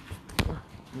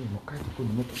mi ò mọ káàdì kò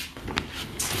ní mọ́tò.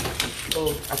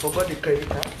 Oh, I forgot the credit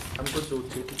card. I'm going to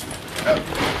take it.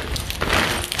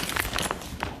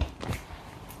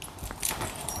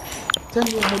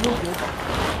 Tẹ́ni ọmọ ológun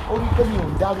ó rí pé mi ò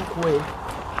ń dárúkọ ẹ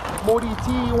mo rí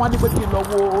tí wọ́n ní pé kí n lọ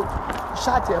wo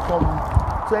ṣáàtì ẹ̀ from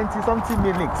 20-something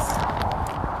minutes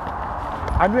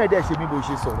àánú ẹ̀ dẹ̀ ṣe mí bó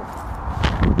ṣe sọ̀rọ̀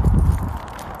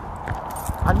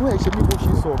àánú ẹ̀ ṣe mí bó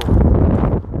ṣe sọ̀rọ̀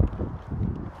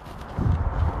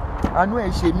àánú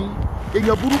ẹ̀ ṣe mí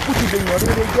èèyàn burúkú ti dèèyàn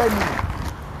rere jẹ́ ni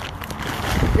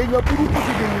èèyàn burúkú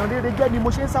ti dèèyàn rere jẹ́ ni mo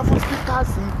ṣe ń sá fún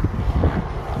spíkàsì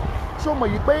ṣé o mọ̀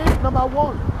yìí pé number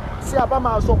one tí a bá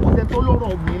máa sọ kò sẹ́ni tó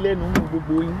lọ́rọ̀ mi lẹ́nu nínú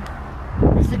gbogbo yín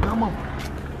sí ká mọ̀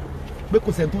pé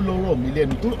kò sẹ́ni tó lọ́rọ̀ mi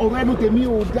lẹ́nu tó ọ̀rọ̀ ẹnu tèmi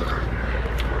ò dá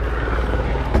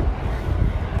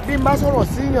bí n bá sọ̀rọ̀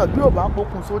síyàn bí ò bá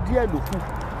pokùnso díẹ̀ ló kù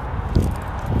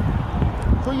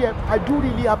so yeah, I do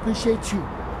really appreciate you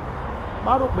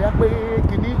má rò pé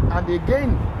kìíní and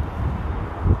again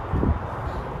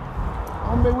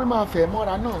àwọn ewé máa fẹ́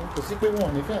mọ́ra náà kò sí pé wọn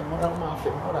ò ní fẹ́ mọ́ra wọn máa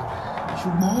fẹ́ mọ́ra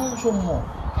ṣùgbọ́n ṣó mọ̀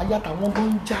aya tàwọn gan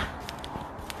ń já.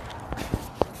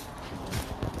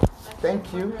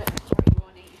 Thank you.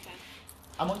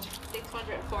 How much?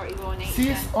 641.80.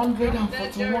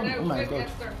 641. Oh my God.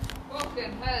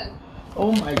 Fucking hell.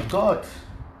 Oh my God.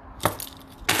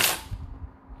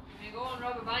 You go and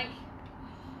rob a bank.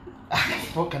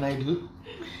 What can I do?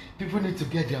 People need to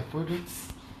get their products,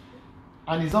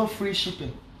 and it's all free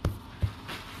shipping.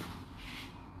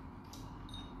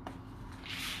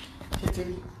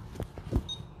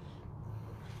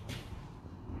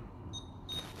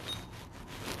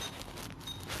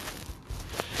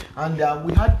 And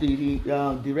we had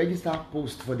the register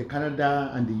post for the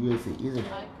Canada and the USA, isn't it? I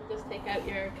can just take out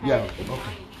your card. Yeah,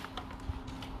 okay.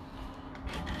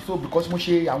 So because mo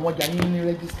ṣe àwọn ọjà yín ní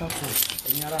register post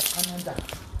ẹ̀yin ará Canada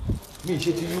mi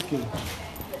ṣe ti UK.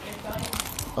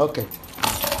 Okay.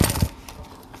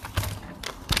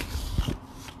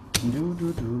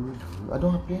 I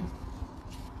don't have pen.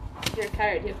 Your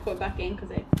card, you have to put it back in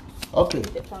because Okay.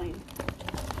 declined.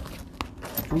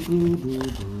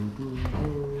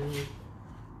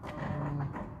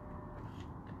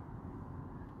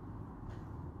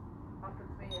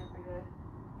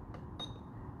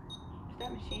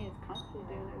 That machine is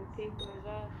constantly doing it with people as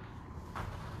well.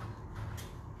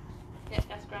 Yeah,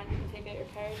 that's grand. You can take out your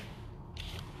card.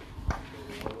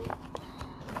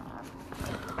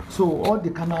 So all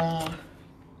the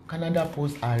Canada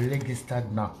posts are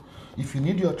registered now. If you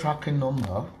need your tracking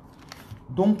number,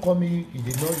 don't call me if you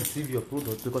did not receive your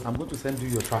product because I'm going to send you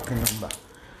your tracking number.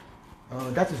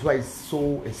 That is why it's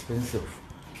so expensive.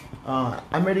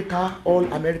 America, all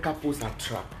America posts are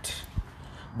tracked.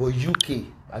 But UK,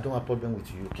 I don't have problem with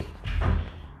UK.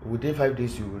 Within 5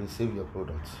 days, you will receive your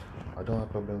product. I don't have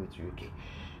problem with UK.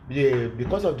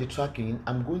 Because of the tracking,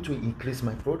 I'm going to increase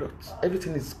my products.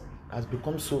 Everything has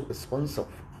become so expensive.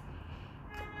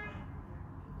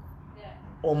 Yeah.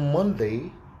 On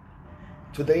Monday,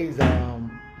 today is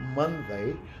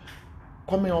Monday.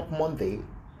 Coming up Monday,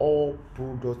 all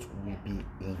products will be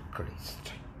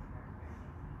increased.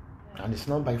 And it's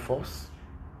not by force.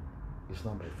 It's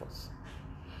not by force.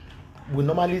 We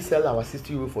normally sell our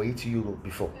 60 euro for 80 euro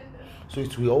before. So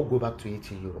it will all go back to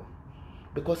 80 euro.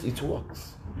 Because it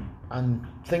works. And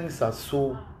things are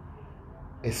so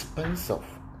expensive.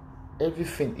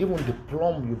 Everything, even the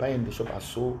plum you buy in the shop are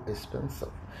so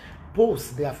expensive.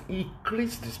 Posts, they have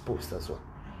increased this post as well.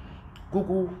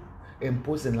 Google and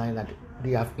post in line,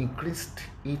 they have increased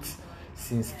it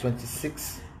since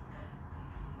 26th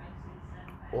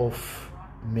of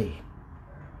May.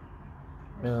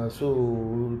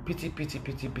 So pity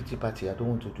party. I don't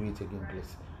want to do it again,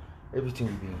 please. Everything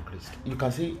will be increased. You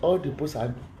can see all the posts.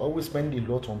 I always spend a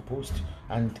lot on post,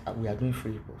 and we are doing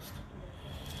free post.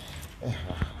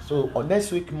 So on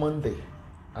next week Monday,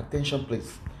 attention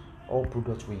please, all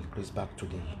products will increase back to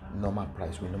the normal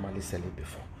price we normally sell it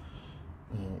before.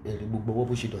 ẹ̀rí gbogbo ọwọ́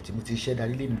bó ṣe dọ̀tí mo ti ṣẹ́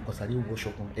darí lé mi kàn sáré wọ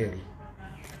ṣọkan ẹ̀rí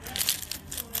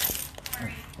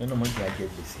nínú mọ́ ìgbà jẹ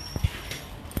gbèsè.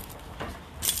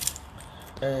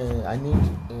 I need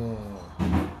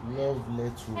love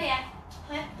letter.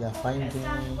 They are finding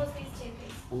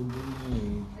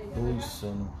only those.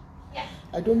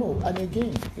 I don't know. And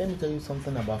again, let me tell you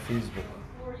something about Facebook.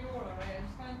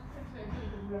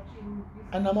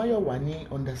 And Amayowa ní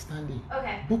understanding.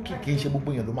 Bookie kì í ṣe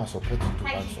gbogbo èèyàn ló máa support tó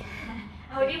bá sọ.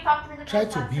 Try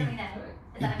to be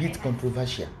a bit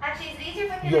controversial.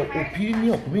 Your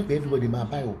opinion, make everybody might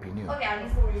buy opinion.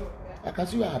 I can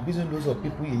see you are abusing those of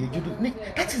people here.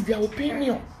 That is their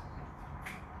opinion.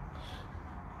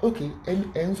 Okay,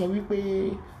 and so we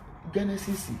pay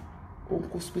Genesis.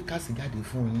 Onko speaker sì jáde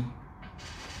fún yín.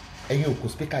 Ẹ̀yin ò kò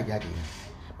speaker jáde ni.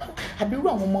 Àbí irú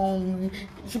àwọn ọmọ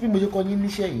ṣé bí mo ṣe kọ́ yín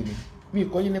níṣẹ́ yìí ni. Mi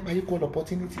kọ́ yín nípa equal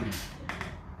opportunity.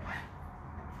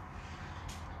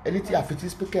 Ẹni tí àfitì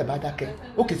speaker bá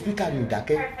dákẹ́. Okay, speaker rẹ̀ ò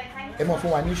dákẹ́. Ẹ mọ̀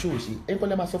fún wa ní show ṣe. Ẹ̀yin kọ́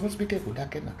lẹ́ máa sọ fún speaker kò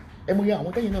dákẹ́ náà. Ẹ mọ̀ yẹ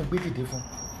àwọn tẹ́yìn náà gbé dìde fún.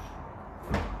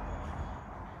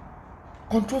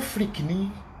 Control freak ni.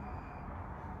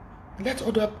 Let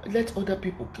other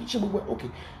people. Ṣé gbogbo okay.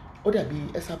 Ó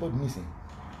dàbí Esabod nísìn.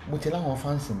 Mo ti láwọn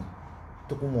fans mi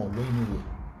tó kún wọn lọ inú rẹ̀.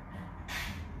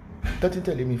 Don't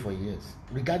tell me for years.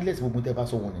 Regardless gbogbo tẹ́ bá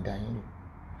sọ wọn ní dáyín lò.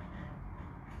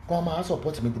 Kọ́ máa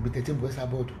support mi bí tẹ́tí bu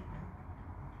Esabod.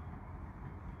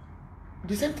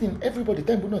 The same thing everybody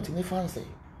tẹ́ ń bú náà ti ní fans ẹ̀.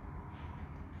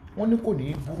 Wọ́n ní kò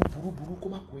ní burú kó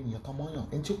má kó ènìyàn kan mọ́yàn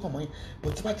ẹni tí ó kàn mọ́yàn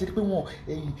but tí bá ti rí pé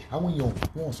àwọn èèyàn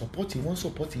wọn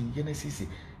support Genesis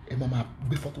ẹ máa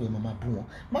gbé fọ́tò ẹ máa bú wọn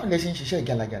máa lẹ ṣe ń ṣiṣẹ́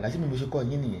ìgalagala sí mi mo ṣe kọ́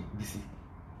yín nìyẹn Bísí.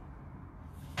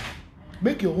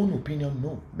 Make your own opinion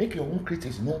known, make your own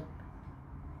critics known.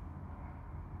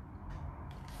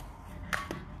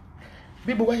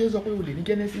 Bí gbogbo ayé sọ pé o lè ní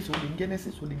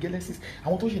Genesis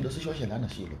àwọn tó ṣe lọ sí ṣọ́ọ̀ṣì lánàá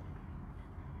ṣe lọ.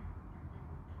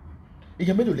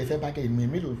 Ìyẹn mélòó lẹ fẹ́ bá gẹ́ ìmọ̀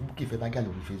mélòó kì í fẹ́ bá gẹ́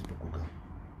lórí Facebook gan.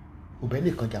 Òbẹ́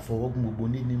nìkan jà fọwọ́ gún gbogbo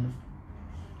nímú.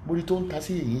 Mo rí tó ń ta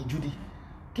sí èyí Judy.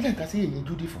 Kí lẹ̀ ń ta sí èyí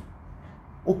Judy fún?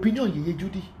 Opinion yèyé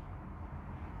Judy.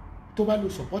 Tó bá lo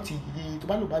support yìí, tó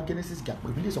bá lo bá Genesis jà pé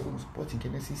ìbílẹ̀ sọ pé mo support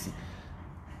Genesis.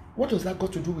 What does that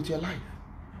got to do with your life?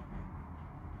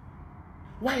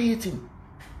 Why hating?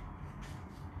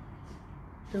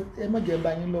 Ẹ má jẹ́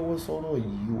bá yín lọ́wọ́ sọ̀rọ̀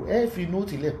yìí o. Ẹ fi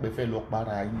nóòtì lẹ́pẹ́ fẹ́ lọ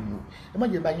para yín o. Ẹ má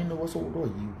jẹ́ bá yín lọ́wọ́ sọ̀rọ̀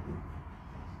yìí o.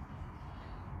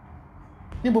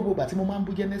 Ní gbogbo ìgbà tí mo máa ń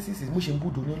bú Genesis mo ṣe ń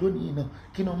bú dòní lónìí náà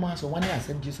kí náà máa sọ wọ́n ní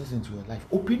accept Jesus into your life.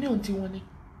 Opinion tí wọ́n ní.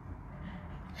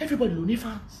 Everybody ló ní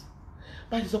fans.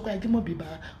 Bá a ṣe sọ pé Ajímọ̀bí bá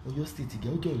Ọ̀yọ́ state gẹ̀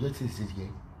ó jẹ́ Ọ̀yọ́ state gẹ̀.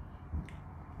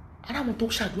 Ara wọn tó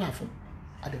ṣàdúrà fún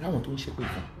àdàrà wọn tó ń ṣépè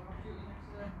fún.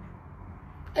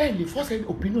 Ẹ lè force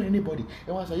opinion anybody.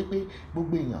 Ẹ wá sọ yí pé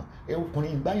gbogbo èèyàn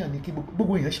ọkùnrin ìgbáyàn ní kí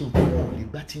gbogbo èèyàn ṣe òkú wọn ò lè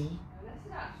gbá tí yín.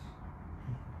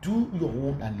 Do your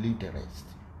own and leave the rest.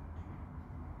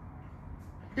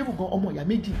 Even gan ọmọ ìyá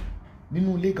méjì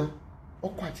nínú ilé gan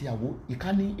ọkọ àti ìyàwó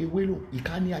ìká ní ewé lòun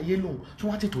ìká ní ayé lòun tí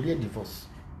wọ́n á ti torí ẹ̀ divorce.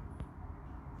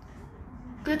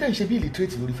 Twitter ń ṣe bí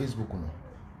illiterate lórí Facebook náà.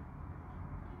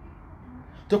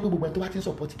 Tó pé gbogbo ẹni tó bá ti ń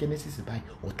support Genesis báyìí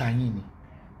ọ̀tá yín ni.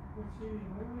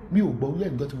 Mi ò gbọ́ orí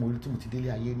ẹ̀gbọ́n tí mo ti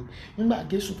délé ayé rí. Nígbà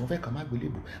Jésù tó fẹ́ kàn má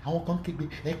gbélébù àwọn kan kégbe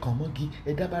ẹ kàn mọ́gi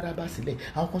ẹ dá Bárábà sílẹ̀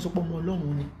àwọn kan sọ pé ọmọ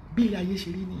Ọlọ́run ni bí ilé ayé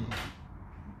ṣe rí nìyẹn.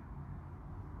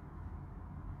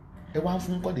 Ẹ wá ń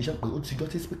fún condition pé ó ti jọ́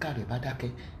tí speaker rẹ̀ bá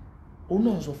dákẹ́ òun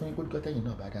náà sọ fún yín pé gọ́tẹ́yìn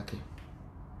náà bá dákẹ́.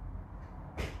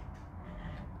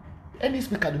 Any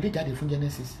speaker ló lè jáde fún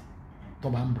Genesis tó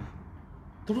bá ń bù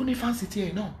tó ló ní fáǹsì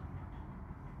tiẹ̀ náà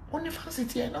ó ní fáǹsì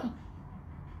tiẹ̀ náà.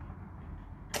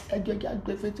 Ẹ jẹ́ kí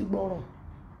agbẹ́fẹ́ ti gbọ́rọ̀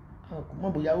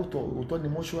mọ̀ bóyá òótọ́ ni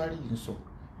mọ́ṣúárì yìí ń sọ.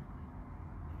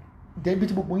 Dẹ́bí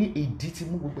tí gbogbo yín èdè ti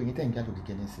mú gbogbo yín tẹ̀ ń jáde lórí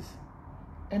Genesis.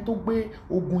 Ẹni tó gbé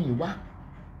ogun yìí wá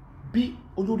bí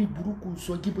olórí burúkú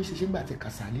sọ jí bó ṣe ṣe ń gbà ti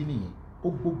Kàsálí nìyẹn ó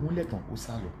gbógun lẹ́tàn ó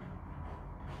sá lọ.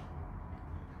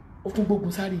 Ó tún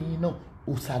gbógun sáré yín náà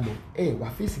ó sá lọ. Ẹ wá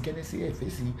fèsì Genesis ẹ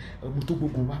fèsì ọmọ tó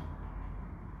gbógun wá.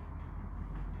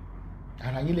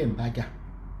 Ara yín lẹ̀ ń bá jà.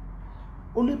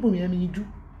 Olóbìnrin ẹni ijú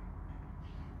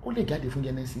ó lè jáde fún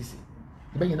Genesis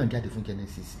ìbẹ́yìn náà jáde fún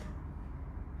Genesis.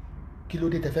 Kí ló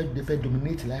dé tẹ fẹ́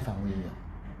dominate life àwọn èèyàn?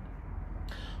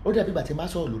 Ó dàbí ìgbà tí má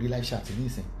sọ̀rọ̀ lórí live chat ní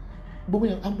ìsìn gbogbo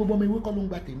ọmọ ìwé kọ́ ló ń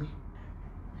gba tèmi.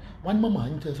 Wọ́n ní mọ̀mọ́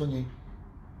àyíntó ẹ sọ yẹn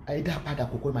ẹ̀dá padà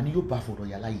kòkó ẹ̀ máa ní yóò bá fọ̀rọ̀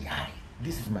yàrá yá.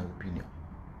 This is my opinion.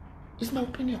 It's my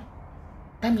opinion.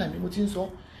 Timeline mi mo ti ń sọ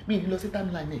mi ì ní lọ sí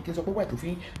timeline mi kí n sọ pé wà tó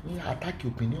fi ń attack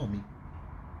opinion mi.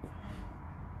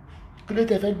 Kí ló dé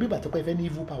tẹ fẹ́ gbé bàtọ́ pé ẹ fẹ́ ní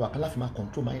evil power kan láti máa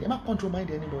control mind ẹ má control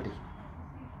mind anybody.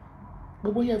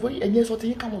 Gbogbo yẹn ẹ̀yẹ sọ ti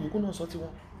yín káwọn yòókù náà sọ ti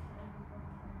wọn.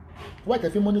 why tẹ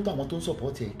fi monitor àwọn tó ń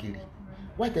support ẹ kiri,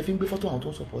 why tẹ fi ń gbé photo àwọn tó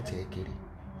ń support ẹ kiri,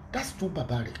 that's too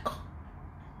barbaric.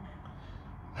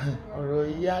 Ọ̀rọ̀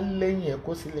ìyá lẹ́yìn ẹ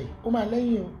kọ́ sílẹ̀, ó máa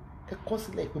lẹ́yìn o, ẹ kọ́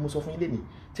sílẹ̀ pé mo sọ fún yín lẹ́nìí,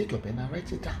 take your pen and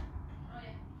write it down.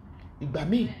 Ìgbà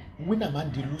míì winner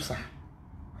man di loser.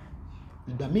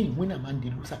 Ìgbà míì winner man di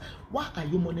loser. Why are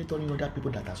you monitoring other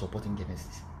people that are supporting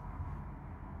Genesis?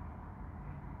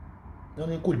 Wọ́n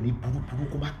ní kò ní burúburú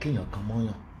kó má kéèyàn kan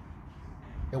mọ́yàn.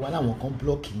 Ẹ wá láwọn kan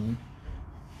block yín.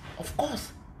 Of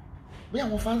course, bí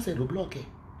àwọn fans ẹ̀ ló block ẹ̀.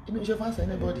 Èmi ò ṣe fans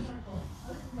anybody.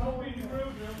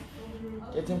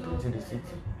 Getting put in the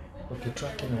city. Okay,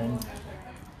 tracking on.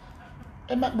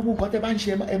 Ẹ má gbogbo nǹkan tẹ́ bá ń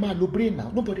ṣe ẹ má lo brain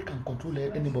now. Nobody can control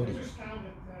anybody.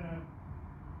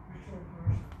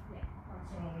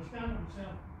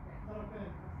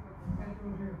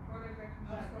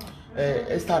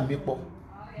 Esther Mipo,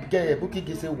 Bukky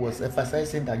Jesse was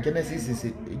emphasizing that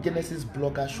Genesis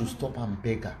blogger should stop and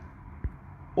beg her.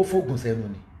 Ó fògùn sẹ́nu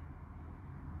ni.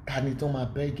 Ta ni tó máa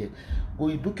beg ẹ?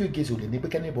 Bukky Jesse ò lè ní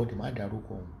pé anybody má dárúkọ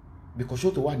òun. Because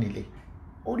ṣó tó wà nílé.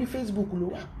 Orí Facebook ló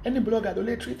wà. Any blogger ló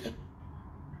lè treat ẹ.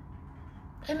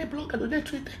 Any blogger ló lè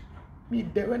treat ẹ. Mi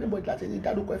bẹ̀rù anybody láti ṣe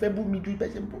dárúkọ ẹ fẹ́ bú mi ju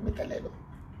bẹ́ẹ̀ ṣe ń bú mi tẹ́lẹ̀ lọ.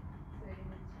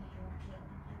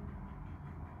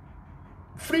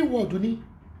 Free word ni.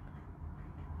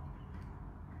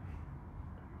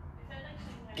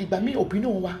 Ìgbà míì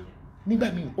opinion wa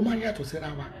nígbà míì ó máa yàtọ̀ síra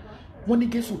wa. Wọ́n ní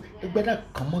Jésù ẹgbẹ́dà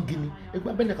kàn mọ́gi ni,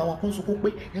 ẹgbẹ́ abẹ́lẹ̀ kan wọn kún sunkún pé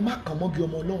ẹ má kàn mọ́gi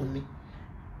ọmọ Ọlọ́run ni.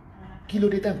 Kí ló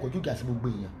dé tẹ́ ń kọjú ìjà sí gbogbo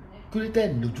èèyàn? Kí ló dé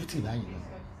tẹ́ ń lójú tì báyìí lọ?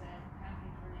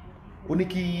 Ó ní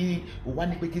kí ó wá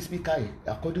ní pé kí speaker ẹ̀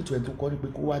according to ẹ̀ tó kọ́ ní pé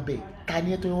kó wá bẹ́ẹ̀. Ta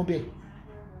ni ẹ tó yán bẹ́ẹ̀?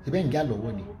 Ṣé bẹ́ẹ̀ ń gá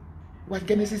lọ́wọ́ ni? Wá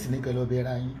Genesis ní kẹ́ lọ bẹ́ẹ̀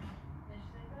ra yín.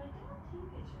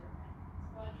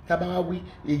 Tábà wá wí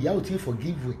ìyá ò tí ì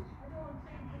forgive ẹ̀.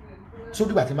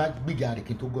 Sódì bàtí máa gbígbà rẹ̀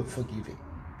kí n tó God forgive ẹ̀.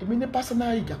 Èmi ní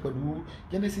personal ìjà pẹ̀lú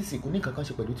Genesis kò ní kankan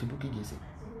ṣe pẹ̀lú ti Bukky Jesse.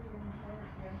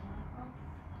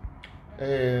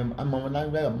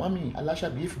 Mommy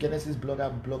Alashabi, if Genesis blogger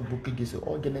blog Bukky Jesse,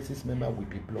 all Genesis member will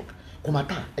be blocked. Kò má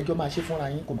tà, ẹjọ́ máa ṣe fúnra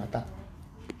yín kò má tà.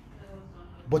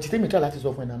 But tèmi try láti sọ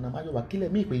fún ẹ̀ nàá máa yọ̀ wá kílẹ̀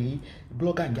mí pé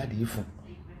blogger ń jáde fún.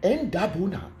 Ẹ̀ ń dàbò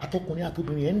náà, àtọkùnrin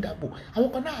àtobìnrin ẹ̀ ń dàbò.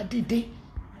 Àwọn kan náà dìde,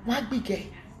 wọ́n á gbìgẹ̀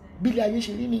bí ilé ayé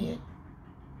ṣe rí nìyẹn.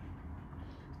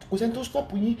 Kò sẹ́ni tó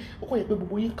stop yín, ó kàn yẹ pé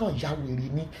gbogbo yín kàn ya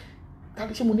wèrè ni.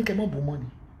 Tàbí ṣé mo ní kẹ́ mọ́ bù mọ́ ni?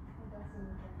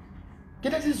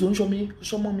 Genesis ò ń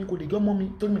ṣọmọ mi kò lè gé ọmọ mi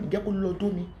tó ní mi jẹ́ kó lọ dó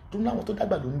mi tó ní àwọn tó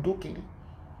dàgbà ló ń dó kiri.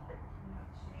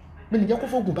 Mi ní jẹ́ kó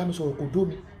fògùn bá mi sọ̀rọ̀ kò dó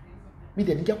mi. Mi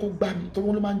dẹ̀ ní jẹ́ kó gbá mi tó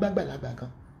wọ́n ló máa ń gbàgbà lágbà kan.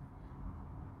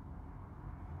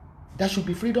 There should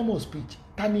be freedom of speech.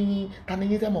 Ta ni yín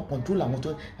tẹ́ mọ̀ control àwọn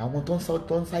tó ń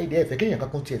sáìdì ẹ̀ fẹ́ kéèyàn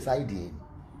kankan tiẹ̀ sáìdì ẹ̀.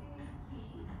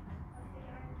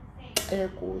 Ẹ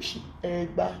kò ṣì ẹ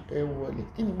gbá ẹ wọlé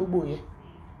kí ni gbogbo yẹn?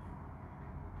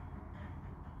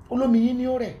 Olómi yín ní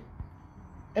ó rẹ̀.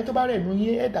 Ẹ tó bá rẹ̀ nu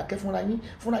yín ẹ dàkẹ́ fúnra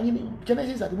yín ní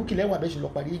Genesis àti Bukky lẹ́wà bẹ́ẹ̀ ṣe lọ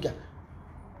parí ìjà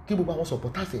kí gbogbo àwọn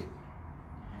supporters ẹ̀.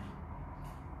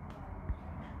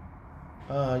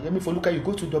 Yemi Foluka, you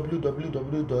go to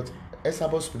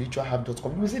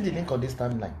www.esabodspiritualhub.com. You will see the link on this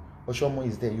timeline. Oshomo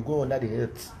is there. You go under the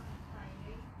heads.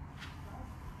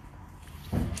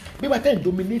 Bí wàá tẹ̀ ń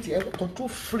dominate ẹ control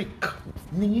freak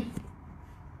níyìn.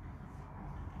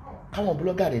 Káwọn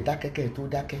blogger rẹ̀ dákẹ́kẹ́ tó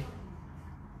dákẹ́.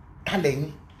 Ta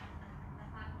lẹ́yìn.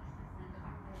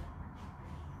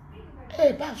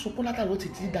 Ẹ bá sunkún látàrí ó ti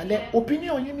dalẹ̀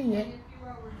opinion yín nìyẹn.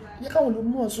 Yẹ káwọn ló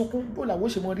mú ọ sunkún bó làwọn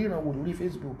ṣe mọ ríran wò lórí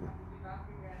Facebook.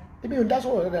 Ebi ò dá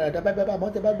sọ̀rọ̀ dáadáa bá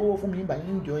àmọ́ tẹ bá gbówó fún mi bá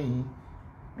yín jọ yín.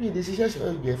 Mi ì lè ṣiṣẹ́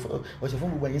ọ̀sẹ̀ fún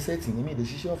gbogbo ẹ̀yin sẹ́ẹ̀tì ni mi ì lè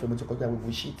ṣiṣẹ́ ọ̀fẹ́ mo ti kọjá gbogbo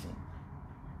ṣíìtì.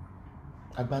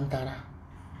 Agbántara.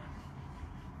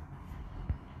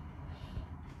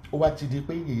 Ó wá ti di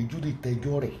pé yèyé Júdì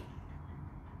tẹjọ́ rẹ̀.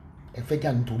 Ẹ fẹ́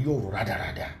jà nítorí ọ̀rọ̀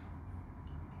rádaràda.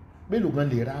 Mélòó gan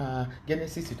lè ra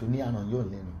Genesis tó ní àrùn yọ̀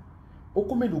lẹ́nu. Ó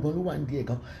kó mélòó gan ló wà ní ẹ̀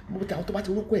gan. Mo ti àwọn tó bá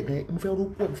ti rókò ẹ̀ gan mo fẹ́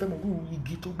rókò ẹ̀ mo fẹ́ mọ irú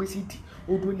igi tó gbé sídìí.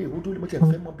 Ó dólé mo ti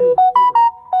fẹ́ mọ bí.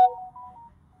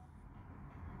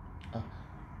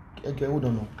 Ẹjọ́ ẹ̀ ó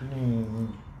dọ̀nà ní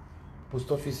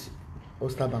post office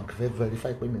Ulster Bank fẹ́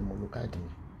verify pé mi mọ̀ ló káàdì mi.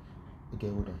 Ẹjọ́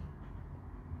ẹ̀ ó dọ̀nà.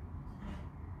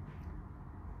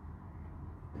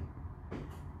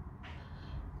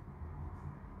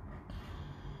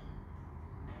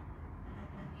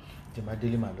 Jema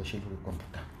Dele máa lọ ṣe lórí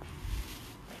computer.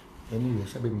 Anyway,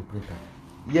 Ṣàbẹ̀mí printer.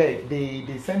 Yeah,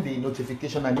 they send the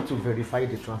notification. I need to verify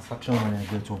the transaction when I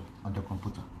get home on the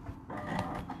computer.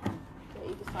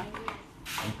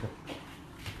 Okay.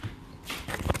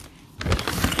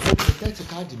 Mo protect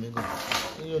káàdì mi gan.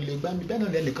 Èèyàn lè gbá mi bẹ́ẹ̀ náà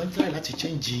lẹ́nìkan try láti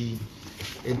change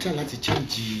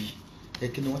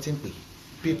kí ni wọ́n ti ń pè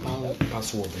PayPal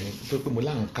password ni tó pé mo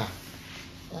láǹ kà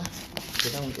ṣe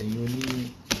dáhùn ẹ̀yin oní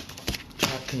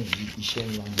tracking yìí iṣẹ́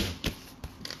ńlá ni.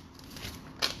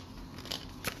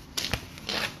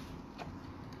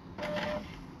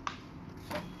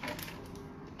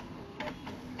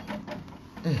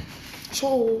 So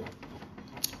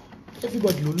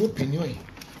everybody ló lópinion ẹ̀.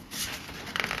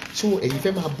 So ẹ̀yin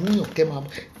fẹ́ máa búyàn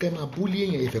kẹ́ máa búlí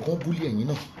èèyàn ẹ̀fẹ̀ kan búlí ẹ̀yin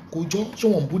náà kò jọ ṣé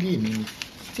wọ́n ń búlí èmi ni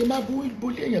tí máa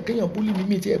búlí èèyàn kéèyàn búlí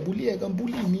mi tí ẹ búlí ẹ̀ gan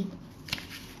búlí mi.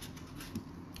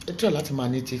 Ẹ try láti máa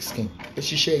ní thick skin ẹ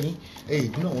ṣiṣẹ́ yín ẹ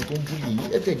ìdúná àwọn tó ń búlí yín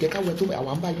ẹ tẹ̀ gẹ́ káwé tó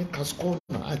àwọn àǹbá yín ka score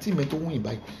náà àti ìmẹ̀ tó wún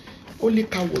ìbáyìí ó lé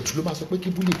coward ló máa sọ pé kí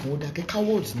búlí kan ó dáa kẹ́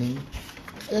coward ní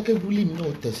ẹ kẹ́ búlí mi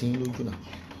náà tẹ̀sí yín lójú náà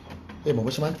ẹ mọ̀ bó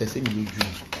ṣe máa ń tẹ̀sí mi lójú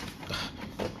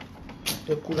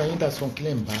ẹ kúra yín dà sọ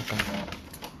kílẹ̀ ń bá ká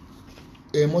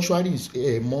mọ́ṣúárì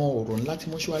mọ ọ̀rọ̀ ńlá tí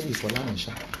mọ́ṣúárì sọ lánàá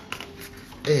ṣá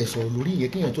sọ̀rọ̀ lórí ìyẹn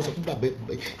kéèyàn tó sọ fún bàbá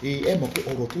mọ̀ pé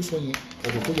ọ̀rọ̀ tó sọ yẹn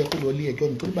ọ̀rọ̀ tó yẹ kó lọ ilé ẹjọ́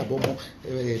ni torí bàbá ọmọ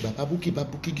bàbá Búkì bá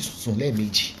Búkì sùn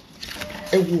lẹ́ẹ̀mejì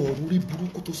ẹ wo ọ̀rọ̀ orí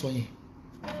burúkú tó sọ yẹn.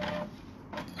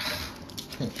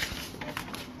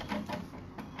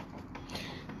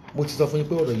 mo ti sọ fún yín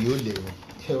pé ọ̀rọ̀ yìí ó lẹ̀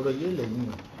ọ̀rọ̀ yìí ó lẹ̀ yín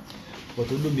o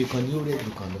ọ̀tọ̀ olómi kan ní ó rẹ̀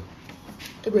jù kan lọ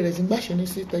ẹ bẹ̀rẹ̀ sí gbàṣẹ ní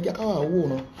sí tẹjá káwá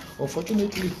àwòrán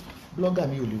unfortunately blogger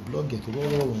mi ò lè blog ẹ̀ tó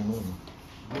rọrùn ọ̀rùn náà ni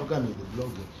blogger mi ò lè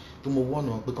blog ẹ̀ tó mo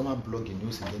wọ́nà pé kọ́ máa blog ẹ̀ ní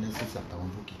ó sì Genesis àtàwọn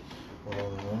Búkì ọ̀rọ̀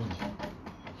ọ̀rùn ni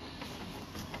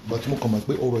but mo kàn mọ̀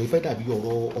pé ọ̀rọ̀ yìí fẹ́ dàbí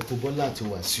ọ̀rọ̀ Auto Bola àti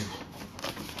Wàsíù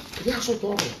ẹ̀yà sọ̀tọ̀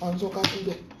ọ̀rọ̀ à ń sọ ká fún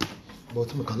bẹ́ẹ̀ but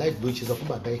mo kàn láì gbé ṣe sọ fún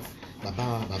bàbá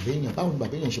èèyàn báwo ni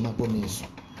bàbá èèyàn ṣe máa bọ́ mi sùn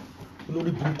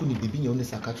olórí burúkú ni bèbí yẹn ó ní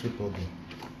psychiatric problem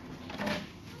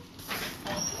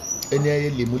ẹni ẹ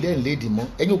lè mú lẹ́yìn léèdì mọ́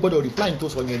ẹ̀yin ò gbọ́dọ̀ reply tó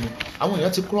sọ yẹn ni àwọn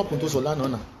èèyàn ti crop tó sọ lánàá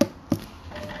náà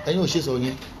ẹ̀yin ò ṣe sọ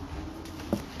yẹn.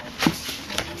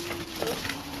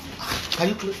 Can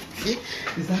you close? See?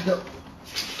 Is that the...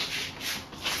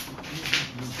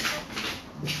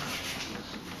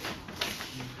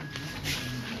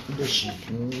 The sheep.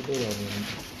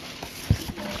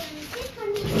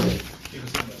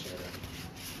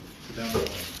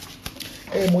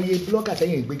 Mo ye blogger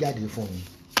tẹ́yìn gbé jáde fún mi.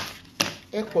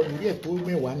 Ẹ pọ̀ lórí ẹ̀ tó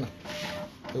mẹ́wàá náà.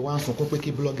 Ẹ wá ń sunkún pé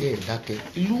kí blogger ẹ̀ dákẹ́.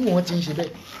 Ìlú wọn ti ń ṣe bẹ́ẹ̀.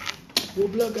 Wo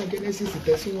blogger Genesis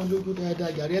tẹ̀sí wọn lójú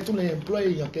dáadáa yàrá ẹ̀ tún lè employ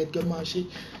èèyàn kẹ́kẹ́ máa ṣe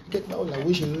kẹ́kẹ́ báwo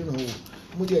làwọn ṣe rí náà wò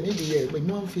mo tiẹ̀ nídìí ẹ̀ pé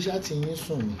mi wọ́n fi ṣáàtì yín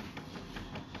sùn ni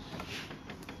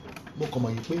mo kàn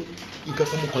mọ̀ yìí pé nǹkan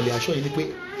kan mo kàn lè aṣọ yìí ni pé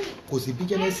kò sí bí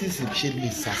Genesis ṣe lè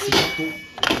ṣàṣìṣe tó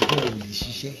ìgbọ́n ò lè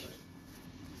ṣiṣẹ́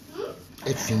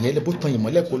ẹ fìyẹn lẹ bó tan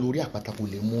ìmọ́lẹ̀ kọ lórí àpáta kò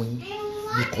lè mú yín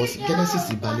because Genesis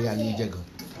balẹ̀ ayé jẹ́ gan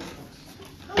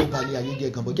ó balẹ̀ ayé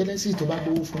jẹ́ gan bọ́ Genesis tó bá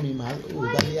gbówó fún mi màá ó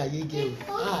balẹ̀ ayé jẹ́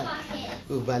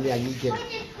o ó balẹ̀ ayé jẹ́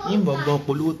o yìnbọn gan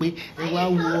polówó pé ẹ wá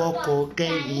wo ọkọ̀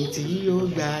kẹ́yìn tí yóò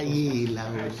gba ayé ìlà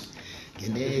o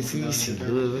Genesis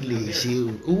ló lè ṣe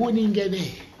o owó ní gẹ́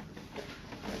bẹ́ẹ̀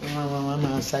wọ́n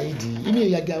máa ṣáìdì inú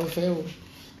ìyàgà ọ̀fẹ́ o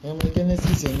ọmọ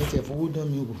Genesis ẹ̀mí tẹ̀ fowó dán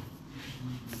mi wò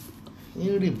ní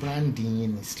rebrandi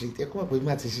yẹn ní street ẹ kọ́ mọ̀ pé bí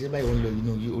wọ́n ti ṣe báyìí wọ́n lọ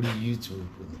inú orí YouTube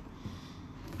ni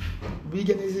bí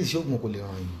Genesis ṣoògùn kò lè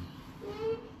ràn yín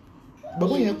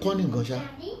gbogbo yẹn kọ́ ní nǹkan ṣá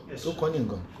tó kọ́ ní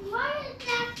nǹkan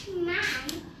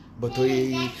bọ̀tọ̀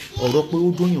ọ̀rọ̀ pé ó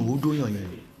dóyàn yẹn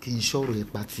kì í ṣọ̀rọ̀ ẹ̀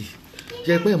pàtì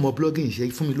jẹ́ pé ẹ̀mọ́ blogging ṣe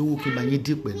fún mi lówó kí n máa yín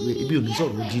dì pẹ̀lú ẹ̀ ibi ò ní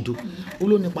sọ̀rọ̀ dídó ó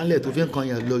ló nípa ńlẹ̀ tó fi ń kan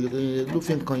yàn lọ ló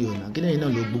fi ń kan yàn kí lẹ́yìn náà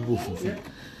lọ gbogbo òfófó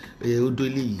odò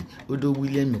eléyìí odò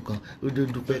William kan odò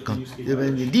Dúpẹ́ kan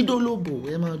dídó ló bò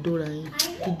ẹ máa dóra yín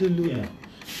dídó ló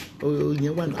bò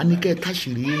yẹn wà á ní kẹ́ ẹ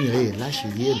táṣìírí èèyàn ẹ̀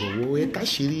láṣìírí ẹ̀ lọ́wọ́ ẹ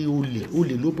táṣìírí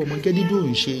olè ló bọ́ ọmọ jẹ́ dídó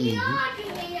ń ṣe èyí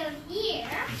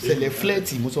ṣẹlẹ̀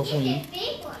flẹ́ẹ̀tì mo sọ fún yín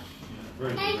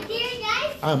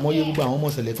àmọ́yé gbogbo àwọn ọmọ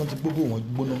ṣẹlẹ̀ tán ti gbogbo wọn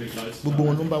gbóná gbogbo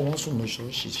wọn ló ń bá wọn sùn lọ́ṣọ́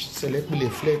ṣẹlẹ̀ pìlẹ̀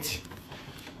flẹ́ẹ̀tì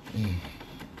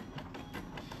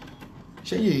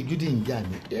ṣé Yegudi ń jà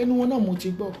ní ẹnu wọn náà mo ti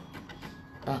gbọ́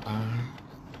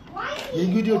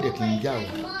Yegudi ò dẹ̀ kì í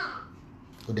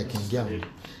jà o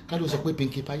ká ló sọ pé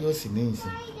Pinky Pius ní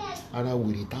ìsìn ara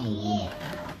wèrè táwọn wo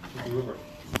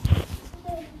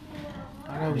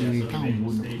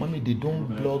nù mọ́mí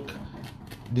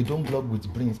they don't blog with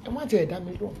brains ẹ má jẹ́ ẹ̀dá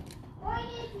mi lóhùn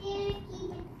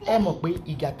ẹ mọ̀ pé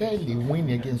ìjà tẹ́ ẹ lè win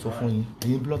ní ẹgbẹ́ ń sọ fún yín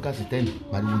ẹ̀yin bloggers tẹ́lẹ̀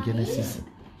pariwo Genesis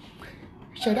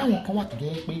ṣẹ̀dá àwọn kan wà tó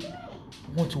jẹ́ pé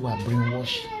wọ́n ti wà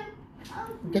brainwash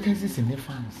Genesis ní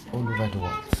fans all over the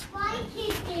world.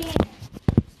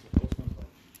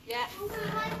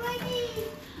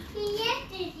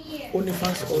 ó ní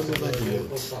fans all over the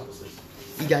world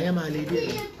ìjà yẹn máa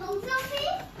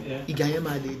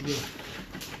lè díẹ̀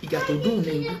ìjà tó dùn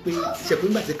ní wípé ṣẹ̀pẹ́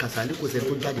nígbà tí Kàsálí kò sẹ́ni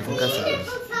tó jáde fún Kàsálí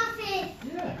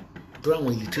tó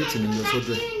àwọn illiterate ní lọ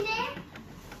sọ́dọ̀ ẹ̀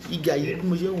ìgbà yìí bí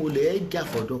mo ṣe ń wọlé ẹ̀ gà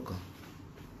fọ́dún kan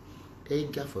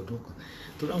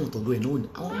tó àwọn tọ̀dọ̀ ẹ̀ náà ní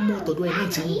àwọn ọmọ tọ̀dọ̀ ẹ̀ náà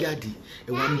ti ń jáde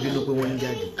ẹ̀ wá ń bínú pé wọ́n ń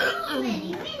jáde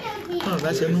báwọn bá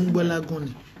ṣe ń gbọ́ lágùn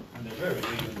ni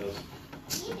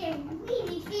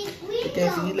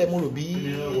kíkẹ́ fi nílẹ̀ mo rò bí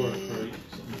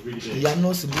ìyá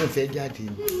nọ́ọ̀sì bí òun fẹ́ jáde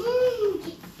ni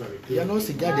ìyá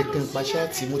nọ́ọ̀sì jáde kan pa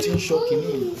ṣáàtì mo ti ń ṣọ́ọ̀kì ní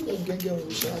gẹ́gẹ́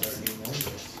ohun ṣáàtì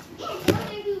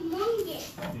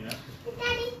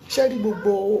ṣé rí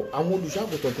gbogbo àwọn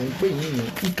olùṣàgùtàn tó ń pè yín yẹn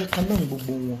nǹkan kan náà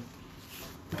gbogbo wọn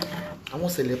àwọn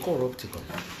ṣẹlẹ̀ corrupt kan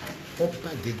wọ́n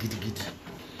bàjẹ́ gidigidi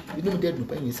inú mi dẹ́dùn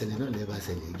pé ẹ̀yin ṣẹlẹ̀ náà lè bá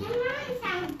ṣẹlẹ̀ jẹ́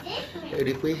ẹ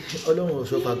rí i pé ọlọ́run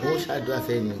ọ̀ṣọ́fà gan ó ṣàdúrà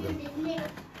fẹ́ ni gan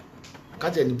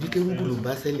kájẹ ní bí kérúbù ló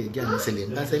bá ṣẹlẹ̀ jà ní ṣẹlẹ̀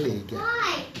ń bá ṣẹlẹ̀ jà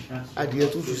adìyẹ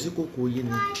tó fi sí kòkò yé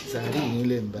ni sàárè yín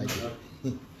lẹ́ ń bàjẹ́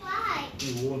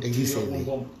èyí ṣẹlẹ̀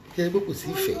ṣe pé kò sí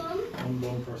ìfẹ́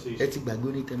ẹ ti gbàgbé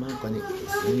orí tẹ máa ń kọ́ni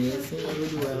ẹ̀sìn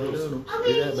olúwa ọlọ́run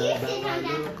ìrẹ́ bàbá wa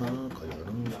lọ́kàn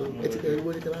kọ̀lọ́run fún ẹ ti gbàgbé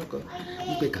orí tẹ máa ń kọ́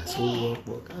wípé ká so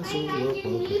wọ́pọ̀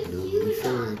pẹ̀lú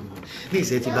ìfẹ́ mi ní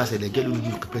ìṣe ti bá ṣẹlẹ̀ gẹ́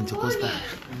lórí Pentecostal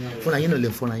fúnra yín náà lè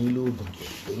fúnra yín lóògùn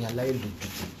ẹ̀yin aláìlójútì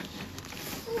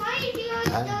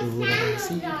àdúrà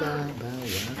sí bàbá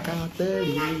wa ká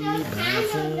tẹ̀lé bá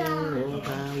fún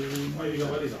ọba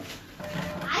olúwa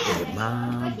ẹ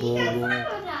máa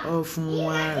bọ̀wọ̀ fún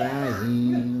ara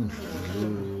yín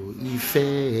ìfẹ́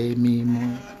mímọ́.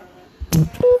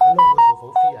 ọlọ́run sọ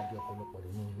fún fi àdé ọ̀pọ̀lọpọ̀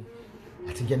nínú yín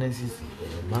àti Genesis ẹ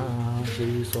máa ṣe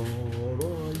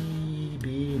sọ̀rọ̀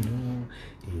ìbínú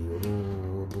èrò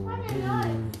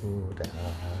búburú dà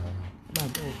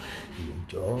bàbá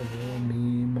ìjọ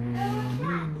mímọ́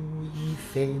nínú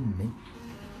ìfẹ́ mi.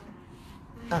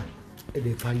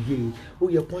 ẹ̀dẹ̀ fàyè ó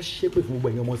yẹ kó ṣépè fún gbogbo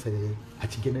ẹ̀yàn ọmọ ṣẹlẹ̀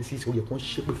àti Genesis ó yẹ kó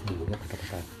ṣépè fún gbogbo wọn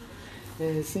pátápátá.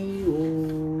 ẹ̀sìn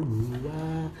Olúwa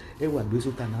ẹwà gbé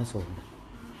sóta náà sọ̀rọ̀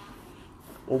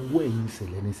ọwọ́ ẹ̀yìn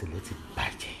ṣẹlẹ̀ ní ṣẹlẹ̀ ti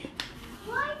bàjẹ́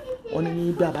wọ́n ní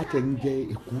bí a bá tẹ̀ ń jẹ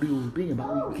èkúré o bí èèyàn bá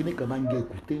kíní kan bá ń jẹ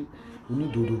èkúté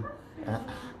onídodo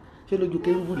ṣé lójú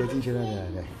kérúbù lẹ́ ti ń ṣe rárá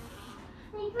rẹ̀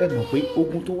ẹ mọ̀ pé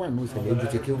ogun tó wà ní ìṣẹ̀lẹ̀ ojú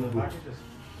ti kérúbù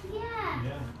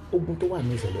ogun tó wà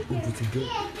ní ìṣẹ̀lẹ̀ ojú ti dé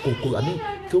kòkòrò àmì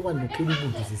tó wà ní kérúbù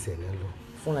ju ti ṣẹlẹ̀ lọ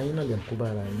fúnra yín náà lè kó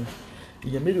bára yín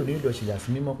ìyẹn mélòó ní ìlọ ṣèyà sí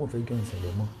mímọ́ kó fẹ́ gẹ́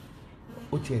ìṣẹ̀lẹ̀ mọ́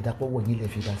ó ti ẹ̀dá pọ́wọ́ yín lè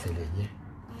fi bá ṣẹlẹ̀ yẹn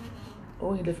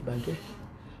ọwọ́ yín lè fi bàjẹ́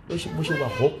mo ṣe wà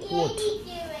awkward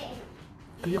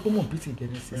tó yẹ kó mọ̀ bí ti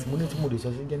Genesis mo ní tí mo lè sọ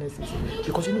sí Genesis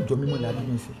because inú ìjọ mímọ́ la bí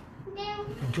mi sí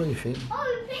ìjọ ìfẹ́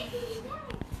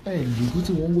ìlú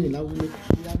tí wọ́n ń wé láwùlé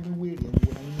láwùwé rẹ̀ wọ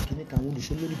ayé ní kíní kan àwọn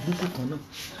olùṣọ́ lórí búkú kan náà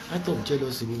out of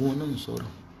jealousy gbogbo wọn náà ń sọ̀rọ̀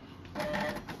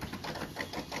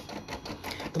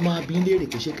tó máa bí léèrè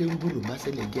pé ṣé kérúbù ló bá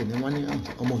ṣẹlẹ̀ díẹ̀ ní wọ́n ní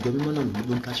ọmọ ìjọ mímọ́ náà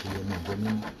ló ń káṣíwò ọmọ ìjọ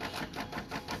mímọ́.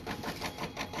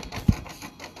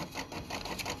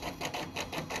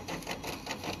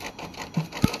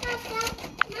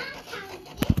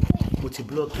 mo ti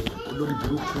blọọkì olórí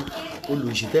burúkú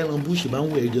olùsìtẹ́ ẹran bush bá ń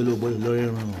wẹ̀ ẹjọ́ ló gbọ́dọ̀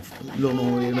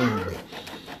lọ́rùn ẹran rẹ̀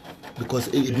because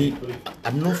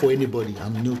I'm not for anybody,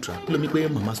 I'm neutral. Kí ló mi pé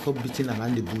mama stop beating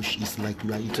around the bush is like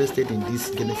you are interested in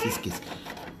this Genesis case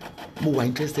mo wà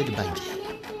interested bàjẹ́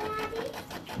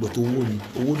but owó ni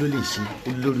owó ló lè ṣe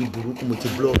olórí burúkú mo ti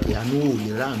blọọkì àánú ò lè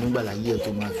rà àánú gbà láyé ẹ̀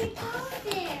tó máa fi.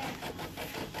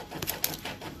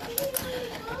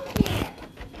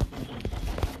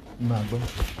 máa gbọ́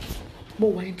mo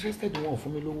wà interested wọn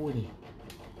fún mi lówó ni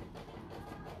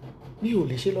mi ò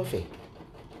lè ṣe lọ́fẹ̀ẹ́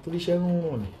torí iṣẹ́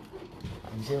rúnrún ni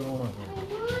iṣẹ́ rúnrún ni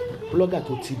blọ́gà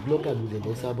tó ti blọ́gà ló lè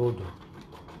lọ sábọ́ọ̀dù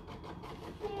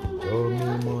ìjọ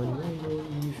mímọ́ nínú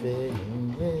ìfẹ́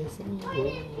ìyẹn sí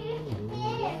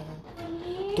Olúwa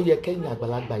tó yẹ kẹ́yìn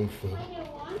àgbàlagbà ìfẹ́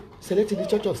ṣẹlẹ̀ ti di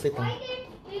Church of Satan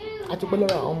àtúpẹ́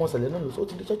lọ́rọ̀ àwọn ọmọ ṣẹlẹ̀ náà lọ sí ó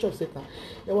ti di Church of Satan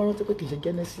ẹ wá rántí pé kì í ṣe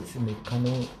Genesis nìkan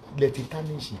ní lẹ ti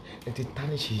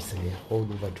tánìṣì ìṣẹ̀lẹ̀ all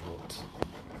over the world.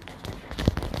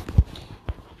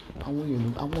 àwọn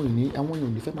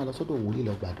èèyàn ní fẹ́ máa lọ sọ́dọ̀ wòlíì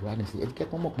lọ gbàdúrà nìsí ẹ jẹ́ kí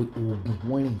wọ́n mọ̀ pé oògùn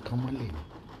wọ́n rìn nǹkan mọ́lẹ̀ ni.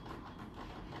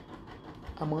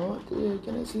 àmọ́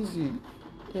Genesis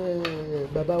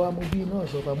bàbá wa mo bí náà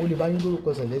sọfà mo lè bá yín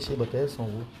lórúkọ ṣẹlẹ̀ ṣe bọ̀tẹ́ ẹ̀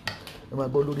sanwó ẹ máa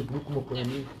gbọ́ lórí burúkú mo pè é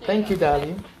ní thank you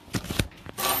darling.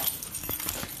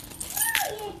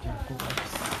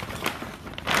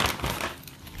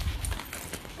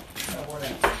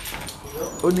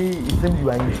 ó ní ìsẹ́mi you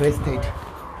are interested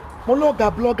mo lọ́ọ̀gá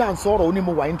blogger ń sọ̀rọ̀ ó ní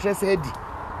mo wà interested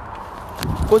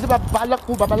kò sí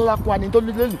babaláku ani tó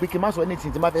lè pé kí n má sọ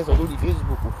anything tí n bá fẹ́ sọ lórí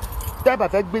Facebook tẹ́ẹ̀bà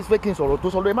fẹ́ gbé pé kí n sọ̀rọ̀ tó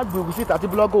sọ lórí ẹ má gbé ogun síta tí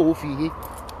blogger ò fi yé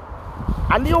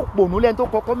a ní òpònú lẹ́ni tó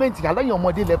kọ kọ́mẹ́ǹtì àlọ́yìn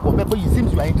ọmọdé lẹ́kọ̀ọ́ mẹ́pẹ́ you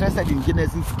seems you are interested in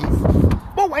Genesis case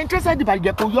bó wà interested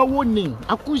ìbàjẹ́ kò yọwọ́ ni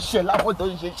akúṣẹ̀ láwọn tó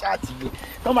ń ṣe ṣáàtì yìí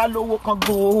tó máa lówó kan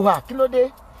gbowó wà kí ló dé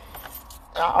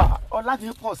ọlá fi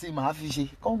pọ̀ sí màá fi ṣe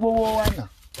kán gbowó wà náà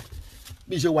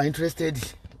bí ṣe wà interested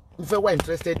mo fẹ́ wà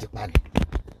interested pa ni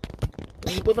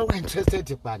mo fẹ́ wà interested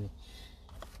pa ni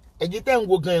ẹ̀yin tẹ́ ń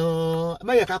wo gan-an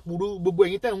mẹ́yẹ̀ ká purú gbogbo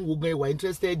ẹ̀yin tẹ́ ń wo gan-an wà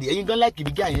interested ẹ̀yin gan láìkì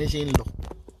bí gà yẹn ṣe ń lọ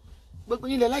gbogbo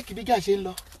yín lẹ láìkì bí gà ṣe ń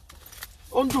lọ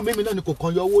ó ń dùn mímí náà ni kò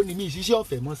kan yọ owó ni mi ìṣiṣẹ́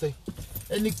ọ̀fẹ́ mọ́sẹ́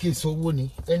ẹni kèsì owó ni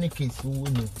ẹni kèsì owó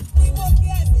ni.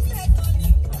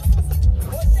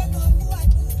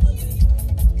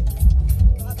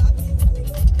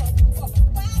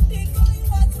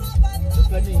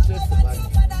 ẹni interest bá ní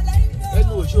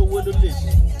ẹni òṣè owó ló lè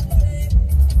ṣe.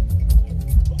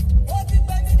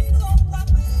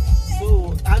 so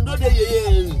àndóde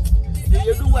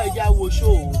yeye lúwà ẹja wo ṣó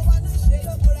o.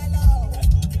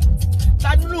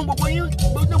 nínú gbogbo yín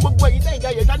gbogbo èyí tẹ̀yìn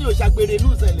jáde tani ò ṣàgbèrè ìlú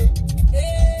ìṣẹ̀lẹ̀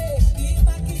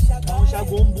àwọn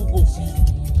ṣàgbó ń búgò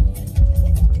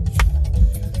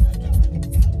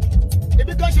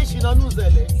ebi kan ṣe ṣìnà ní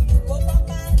ìṣẹ̀lẹ̀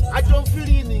àjọ ń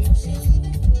fírí ni.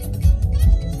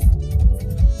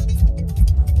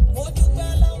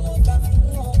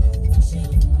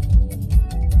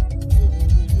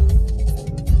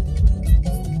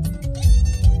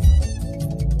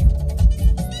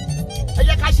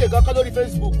 Kankan lórí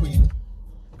Facebook yìí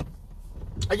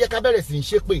ẹ jẹ́ ká bẹ̀rẹ̀ sí í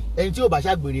ṣépè ẹni tí ò bá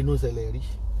ṣàgbèrè inú ìṣẹ̀lẹ̀ rí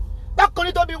bákan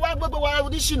ní tóbi wá gbogbo wa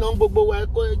oníṣìnà gbogbo wa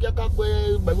kó jẹ́ ká pé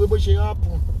gbàgbé bó ṣe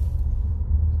happen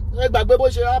gbàgbé bó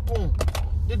ṣe happen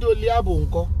dídí olè ààbò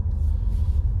nǹkan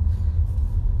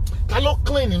ta ló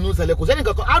clean nínú ìṣẹ̀lẹ̀ kò sẹ́ni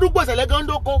kankan arúgbó ìṣẹ̀lẹ̀ gan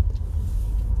dóko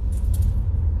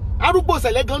arúgbó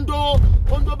ìṣẹ̀lẹ̀ gan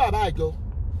dó bàbá àjọ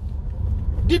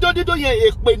dídó yẹn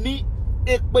èpè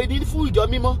ní fún ìjọ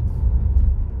mímọ́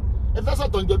ẹ fẹ́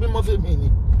sọ̀tọ̀ ìjọ mímọ́ fún mi ni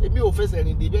èmi ò fẹsẹ̀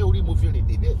rìn débẹ̀ orí mo fi rìn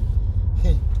débẹ̀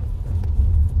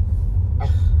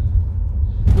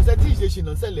kò sẹ́ni tí ì ṣe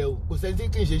ṣìnà ṣẹlẹ̀ o kò sẹ́ni tí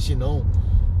kì í ṣe ṣìnà o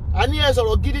a ní ẹ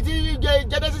sọ̀rọ̀ gidi tí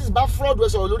Genesis bá fraud ẹ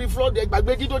sọ̀rọ̀ lórí fraud ẹ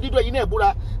gbàgbé dídó ẹ̀yin náà búra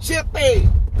ṣé pé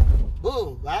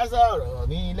ó bá sọ̀rọ̀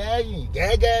mi lẹ́yìn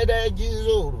gẹ́gẹ́dẹ́ jí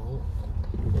sòrò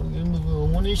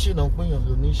òun ní ṣìnà péyàn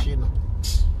ló ní ṣìnà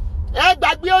ẹ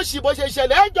gbàgbé òṣì bó ṣe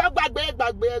ṣẹlẹ̀ ẹ jọ gbàgbé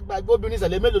obìnrin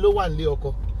ìṣẹ̀lẹ̀ mélòó ló wà nílé ọkọ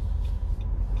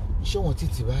iṣẹ́ wọn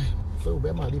títì báyìí fẹ́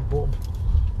òbẹ́ máa rí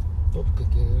bọ́ọ̀bù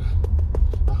kékeré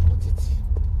rà wọn títì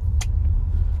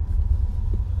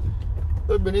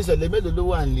obìnrin ìṣẹ̀lẹ̀ mélòó ló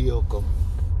wà nílé ọkọ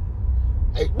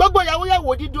gbogbo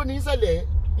ìyàwó dídó ní ìṣẹ̀lẹ̀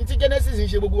ní ti Genesis ń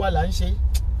ṣe gbogbo wa là ń ṣe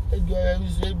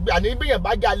àní bíyàn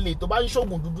bá jalè tó bá ń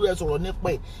ṣoògùn dúdú ẹ sọ̀rọ̀ nípa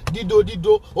ẹ̀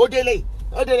dídó ó délé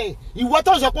ìwọ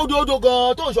tó ń sọ pé ó dó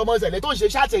gan tó ń sọ ọmọ ìṣẹ̀lẹ̀ tó ń ṣe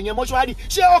ṣáàtì ẹ̀yẹn mọ́ṣúárì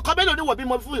ṣé ọkọ mélòó ni wọ́n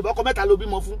bímọ fún ìbọn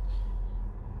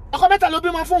ọkọ mẹ́ta ló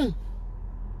bímọ fún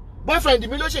boyfriend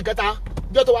mi ló ṣe kẹta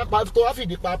jọ tó wá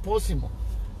fìdí pa pọ́ọ̀sì mọ́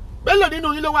mélòó nínú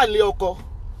yín ló wà nílé ọkọ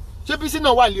ṣé Bísí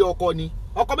náà wà nílé ọkọ ni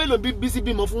ọkọ mélòó Bísí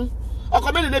bímọ fún ọkọ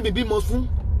mélòó lèmi bímọ fún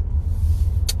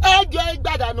ẹjọ́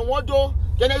ìgbàdànù wọn dó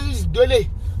Genesis dólè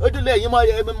ó dúlé yín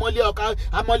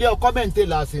amọ̀lé ọkọ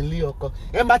mẹ́ǹtẹ́lá sí ilé ọkọ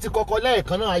ẹ má ti kọ́kọ́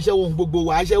lẹ́ẹ̀kan náà aṣẹ́wó gbogbo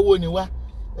wa aṣẹ́wó ni wá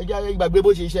ẹjọ́ ìgbàgbé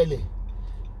bó ṣe ṣẹlẹ̀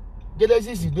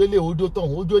Genesis dólè ó dó tán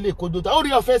ó dólè kó dó tán ó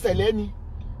rí ọ̀fẹ́ ṣẹlẹ̀ ni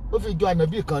ó fi jọ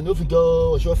ànábì kan ni ó fi jọ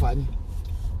ọ̀ṣọ́fà ni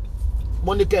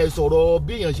mo ní kẹ́ ẹ sọ̀rọ̀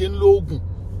bí èèyàn ṣe ń lo oògùn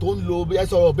tó ń lo ẹ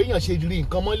sọ̀rọ̀ bí èèyàn ṣe rí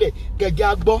nǹkan mọ́lẹ̀ kẹjẹ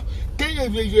agbọ́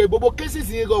kéèyàn gbogbo cases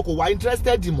yẹn kò wá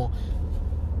interested mọ́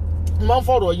mo ń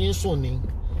fọ̀rọ̀ yín sùn ni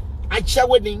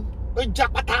aṣẹ́wó ni ó já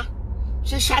pátá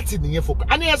ṣé ṣáàtì nìyẹn fò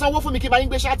a ní ẹ sanwó fún mi kí n bá yín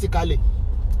gbé ṣáàtì kalẹ̀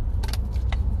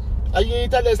ẹ̀yin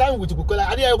tẹ́lẹ̀ sáyìn wùtìkù kọ́lá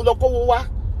a ní ẹ lọ kówó wá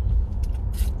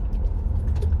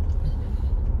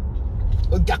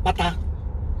ó já pátá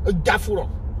ó já fúrọ̀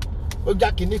ó já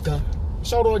kìíní kan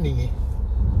sọ̀rọ̀ nìyẹn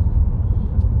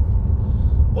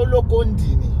ó lóko ń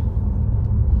dì ní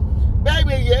bẹ́ẹ̀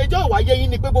ni ẹjọ́ ìwáyé yín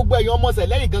ni pé gbogbo ẹ̀yin ọmọ ṣẹ̀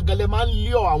lẹ́yìn gangan lẹ máa ń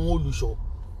lé àwọn olùṣọ́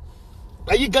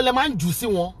ẹ̀yin gan lẹ máa ń jù sí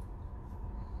wọn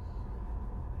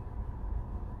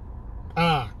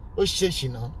ó ṣe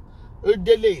ṣìnà ó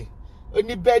délé ó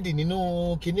ní bẹ́ẹ̀dì nínú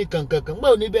kìíní kankan mọ́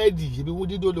ò ní bẹ́ẹ̀dì ìbí wọ́n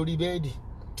dídó lórí bẹ́ẹ̀dì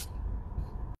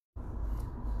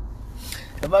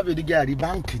ẹ bá fi dígí àrí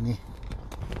báǹkì ni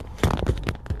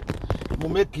mo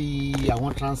mẹ́kì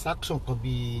àwọn transaction kan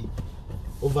bíi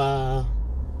over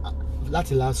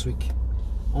láti last week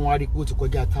wọ́n wá rí pé ó ti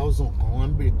kọjá 1000 kan wọ́n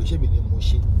ń béèrè pé ṣé mi ni mo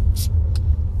ṣe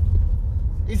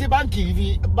ìṣe báǹkì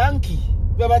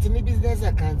bí a bá ti ní business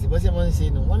account bó ṣe máa ń ṣe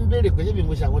nù wọ́n ń béèrè pé ṣé mi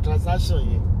mo ṣe àwọn transaction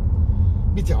yẹn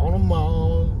bí ti àwọn ọmọ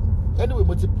anyway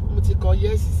mo ti kọ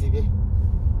yes síbẹ̀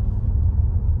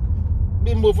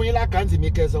bí mo fún yín lákàntì mi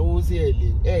kẹsàn owó sí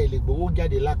ẹ lè gbowó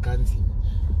jáde lákàntì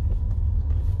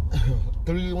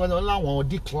torí wọ́n láwọn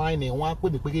decline wọ́n á pè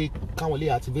mí pé káwọn lè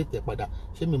activate ẹ̀ padà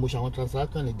ṣé mi mo ṣe àwọn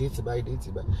transaction ní date by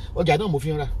ọjà náà mo fi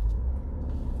ń rà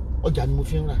ọjà ni mo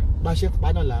fi ń rà bá ṣe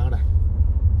pa náà là ń rà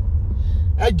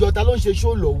ẹjọ́ ta ló ń ṣe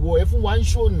show lọ́wọ́ ẹ fún wa ń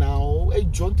show now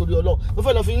ẹjọ́ nítorí Ọlọ́run mo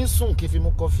fẹ́ lọ fi yín sùn kí n fi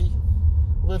mu kọfí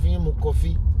mo fẹ́ fi yín mu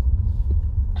kọfí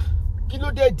kí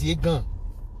ló dé dé gan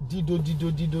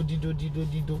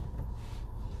dídó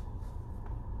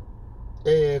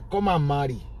come and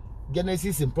marry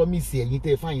Genesis and promise ẹ̀yin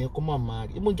tẹ́ fáyẹn come and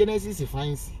marry mo Genesis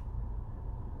fáyín sí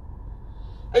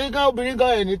ẹ̀yin kan obìnrin gan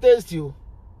ẹ̀ ní taste o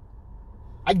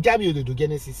ajá mi ò lè do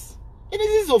Genesis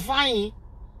ò fáyín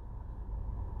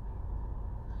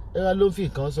ẹ̀rọ ló ń fi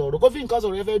nǹkan sọ̀rọ̀ kó fi nǹkan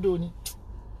sọ̀rọ̀ ẹ fẹ́ dò ní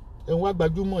ẹ̀wọ̀n wá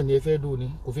gbajúmọ̀ ni ẹ fẹ́ dò ní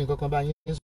kò fi nǹkan kan bá yín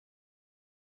sọ.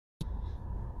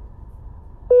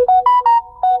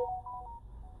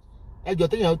 ẹjọ́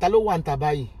téèyàn ta ló wà ń ta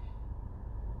báyìí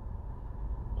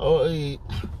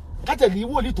kátẹ̀lì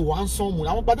wòlíì tó wá ń sọ́ọ̀mù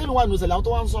àwọn pàdé ló wà nù sẹ̀lẹ̀ àwọn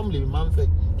tó wá ń sọ́ọ̀mù lèmi máa ń fẹ́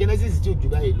Genesis tí ò jù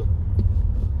báyìí lọ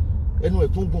ẹnu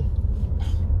ẹ̀ tún gùn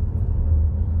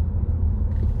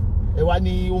ẹ wá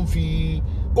ní ó ń fi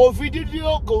kò fi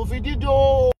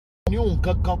dídó ní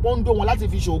nǹkan kan pọ́ńdó wọn láti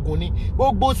fi ṣoògùn ni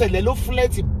gbogbo sẹ̀lẹ̀ ló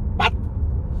flẹ́ẹ̀tì pát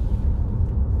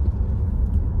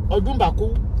ọdún bàkú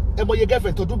ẹ mọ iye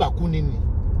girlfriend tó ọdún bàkú ni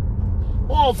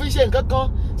wọn ò fi ṣe nǹkan kan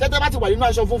ṣẹ́tẹ́ bá ti wà nínú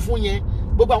aṣọ funfun yẹn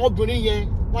gbogbo àwọn obìnrin yẹn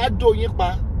wọ́n á dó yín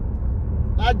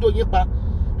pa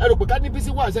ẹ rò pé ká ní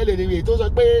bísí wà sẹ́lẹ̀ rèé tó sọ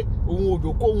pé òun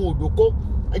òdòkó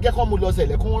ẹ jẹ́ kó mu lọ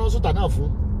sẹ̀lẹ̀ kó wọ́n rán sùtà náà fún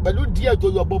pẹ̀lú díẹ̀ tó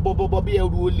yọ bọ́bọ́bọ́ bí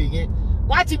ẹrù olè yẹn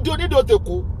wọ́n á ti dó nídò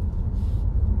tèkó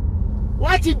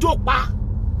wọ́n á ti dó pa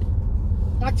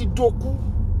wọ́n á ti dó kú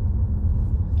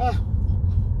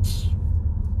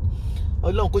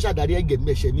Ọlọ́run kó ṣàdárí ẹ̀gẹ̀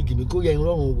mi ẹ̀ṣẹ̀ mi gìmí kó yẹ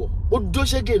ìrọ̀rùn wọ̀ ó dó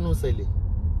ṣégè nù sẹ̀lẹ̀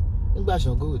nígbà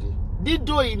Ṣàngó Òde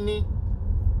dídó yìí ni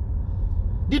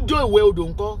dídó ìwé odò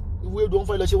ńkọ́ ìwé odò ń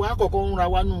fẹ́ lọ ṣe wọ́n á kọ̀ọ̀kan ń ra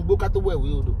wá nù gbó ká tó wẹ̀ ìwé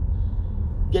odò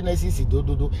Genesis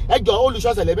dódódó ẹjọ́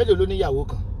olùṣọ́sẹ̀lẹ̀ mélòó ló níyàwó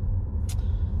kan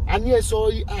àní ẹ sọ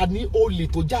àní olè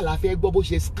tó jà la fẹ́ gbọ́ bó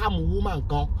ṣe scam woman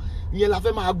kan ìyẹn la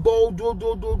fẹ́ máa gbọ́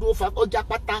dódódódó ọjà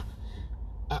pátá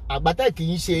àgbàtà kì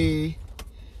í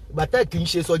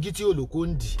ṣe sọjí tí olùkó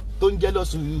ń dì tó ń jẹ́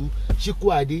lọ́sùn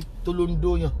ṣíkú adé tó ló ń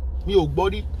dóyàn mi ò gbọ́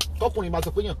rí tọkùnrin máa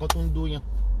sọ pé yàn kan tó ń dóyàn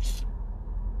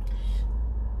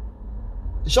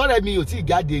ṣọ́rẹ́ mi ò tí ì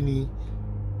jáde ni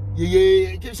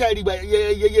yeye kíṣẹ́ rí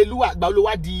yeye lúwà gba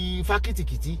olówá di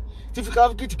fákìtìkìtì tí fi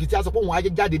kìtìkìtì a sọ pé òun á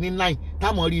jáde ní 9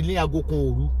 táwọn rí ní aago kan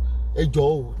òru ẹjọ́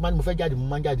o má ní mo fẹ́ jáde mo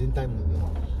máa ń jáde ní táìmù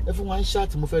nìyẹn ẹ fún wa ń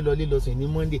ṣáàtì mo fẹ́ lọ lé lọ́sìn ní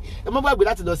Monday ẹ má gbàgbé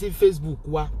láti lọ sí Facebook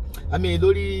wa àmì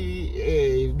lórí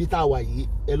ibi tá a wà yìí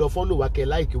ẹ lọ fọ́lò wa kẹ́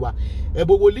láìkì wa ẹ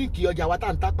gbogbo líǹkì ọjà wa tá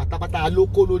à ń ta pátápátá ló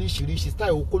kó lóríṣiríṣi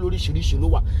style ó kó lóríṣiríṣi ló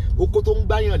wà ó kó tó ń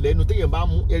gbáyàn lẹ́nu téèyàn bá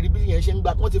mú ẹ̀rí bí yẹn ṣe ń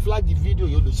gbà wọ́n ti flag fídíò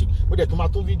yóò lò ṣe mo dẹ̀ tó máa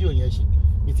tún fídíò yẹn ṣe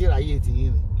mi ti ráyè ti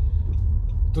yín rìn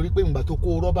torí pé ìgbà tó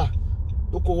kó rọ́bà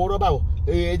tó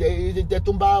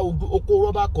ń bá okó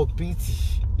rọ́bà kọ̀pìtì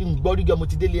ìgbọ́rígẹ́ mo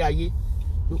ti délé ayé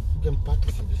ló jẹ́ ń pàkì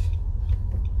síbi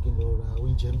kí n lọ ra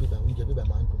oúnjẹ bíbà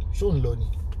máa ń dùn ṣó ń lọ ni.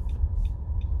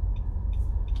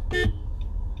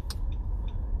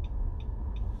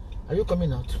 Are you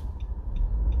coming out?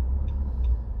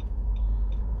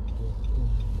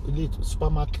 Ilé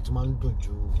supermarket máa ń dùn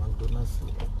ju McDonald's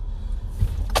lọ.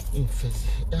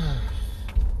 Ìfẹsẹ̀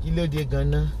kí ló dé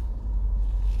gan-an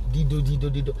dídó.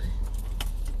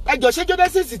 Ẹjọ́ ṣé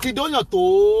Genesis ti dóyàn tó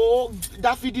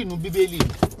Dáfídì nù Bíbélì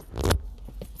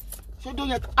ṣé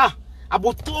dóyàn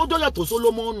àbò tó dóyàn tó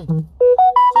Sólómọ́nù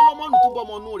tó bọ́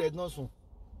ọmọ inú rẹ̀ gan sùn.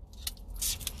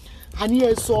 Àní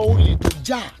ẹ sọ olè tó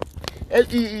jà ẹ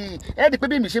rí pé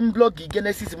bí mi ṣe ń blọ́ọ̀gì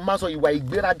Genesis mo máa sọ ìwà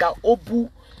ìgbéraga ó bú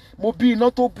mo bí iná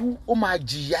tó bú ó máa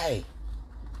jìyà ẹ̀.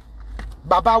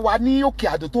 Bàbá wa ní Òkè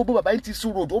Àdó tó bó bàbá yín ti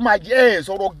sùn ròdò ó máa jẹ́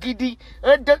sọ̀rọ̀ gidi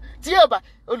ẹ̀dẹ́ tí ẹ̀ bá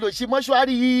olùsí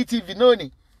mọ́ṣúárì TV náà ni.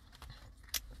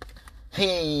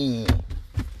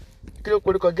 Kí ló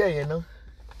porúkọ gẹ́ yẹn náà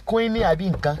Queen ní àbí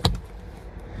nǹkan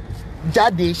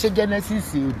jáde ṣé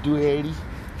Genesis odò ẹ rí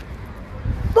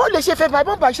bó lè ṣe fẹ́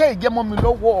bàbá bàṣẹ ìjẹmọ́ mi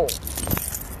lọ́wọ́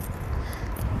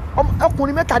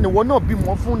ọkùnrin mẹ́ta nìwọ náà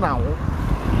bímọ fún nàún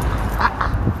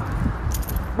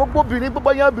gbogbo obìnrin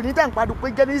gbogbo yẹn obìnrin tá à ń padù pé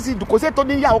Genesis kò sí ètò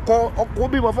níyà ọkọ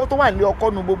bímọ fún tó wà ní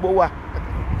ọkọ nu gbogbo wa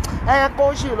ẹ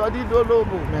kó sì lọ dídó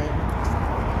lóbò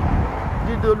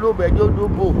ẹjọ́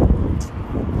lóbò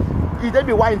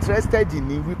ìdẹ́bí wa interested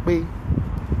ní wípé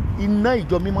iná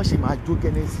ìjọ mímọ́ ṣe máa jó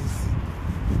Genesis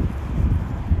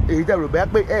èyí dẹ̀rù bẹ́ẹ̀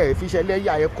pé ẹ fi ṣẹlẹ̀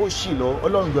yà ẹ kó sì lọ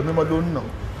Ọlọ́run ìjọ mímọ́ ló ń nà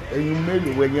ẹ̀yin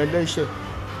mélòó ẹ̀yin ẹlẹ́ṣẹ̀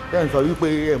tẹ́ ń sọ wípé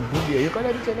ẹ̀ ń búlẹ̀ ẹ̀yin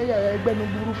kọ́lẹ́ fi ṣẹlẹ̀ yà ẹ gbẹ́nu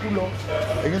burúkú lọ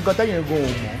ẹ̀yin kan tẹ́yìn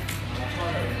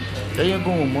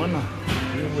gan ò mọ́ náà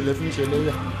ẹ̀yin mo lè fi ṣẹlẹ̀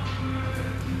yà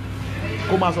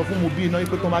kó máa sọ fún mo bí iná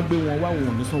pé tó máa gbé wọn wá wọn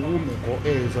ò ní sanwó mẹ̀kọ́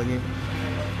sọ yẹn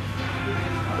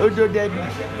ó dó dẹ́nu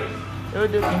ó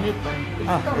dó kìíní kan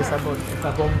Esabod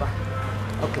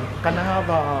okay can I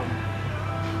have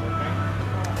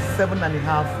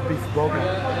 7.5 beef burger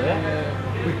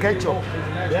with ketchup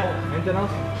Anything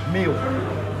else? meal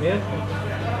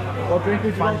What drink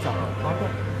would you like? Fanta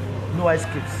no ice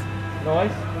cubes No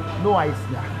ice? no ice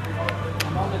yeah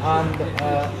And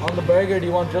on the burger, do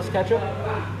you want just ketchup?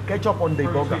 ketchup on the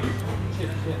burger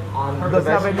And does it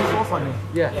have any sauce on it?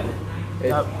 Yeah.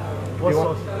 What you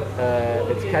want-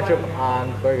 sauce? It's ketchup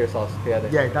and burger sauce together.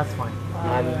 Yeah, that's fine.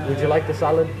 And would you like the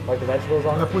salad, like the vegetables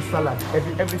I'm on gonna it? put salad,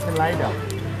 everything like that.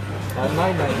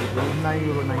 $9.90, please.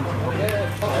 €9.90. Okay.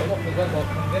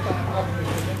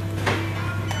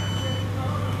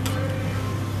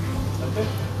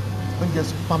 Oúnjẹ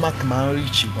supermarket máa ń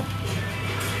reach gan.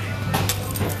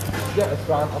 Yeah, it's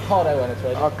grand. I'll call it out when it's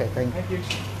ready. Okay, thank you.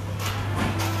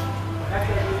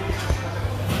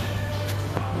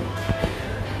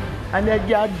 And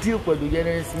ẹjẹ́ á deal pẹ̀lú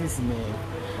Genesis mi.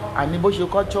 Àní bó ṣe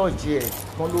kọ́ church ẹ̀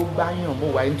kan ló gbáyàn mo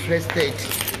wà interested.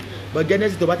 But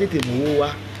Genesis tó bá tètè mú owó wá,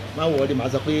 má wọlé màá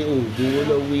sọ pé òògùn owó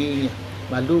lọ́wọ́ èèyàn,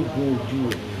 màá lóògùn ojú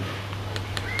ẹ̀.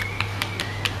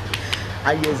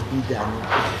 ISB Dani.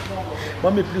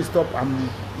 Mommy, please stop. I'm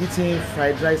eating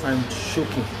fried rice and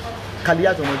choking.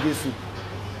 Kaliya to Jesu.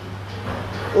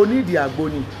 Onídìí àgbo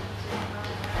ni.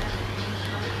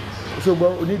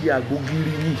 Ṣùgbọ́n onídìí àgbo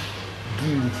gírí ni.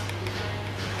 Gírí.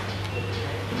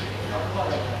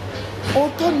 Ó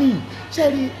tó ní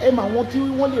ṣẹ́rí ẹ mà wọn tí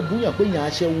wọ́n lè búyàn pé yàn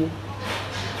aṣẹ́wó.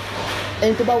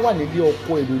 Ẹni tó bá wà nílé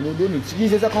ọkọ ìrònú lónìí tí kì í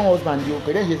ṣe second husband o,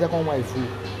 kẹ̀dẹ́ ṣe second wife o.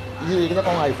 Kì í ṣe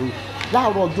second wife o.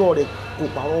 Láàárọ̀ ọjọ́ rẹ̀ kò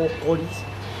pàrọ̀ ọkọ rí.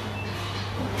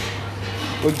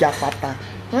 Ó já pátá.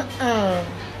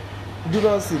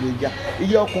 Dúró sí lè jà.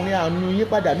 Iye ọkùnrin àánú yí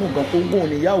padà ní nǹkan kó gùn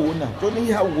níyàwó náà. Tó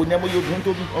níyàwó ní ẹmọ yóò dún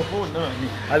tó bí ọkọ náà ni.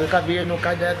 Àbí ká fi ẹnu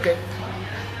ká dákẹ́.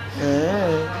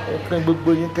 Ọkùnrin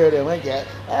gbogbo yín kẹrẹ wọ́n jẹ́.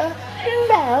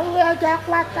 Nígbà ó já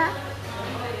pátá.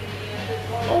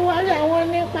 Ó wá ní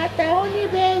àwọn ní pátá ó ní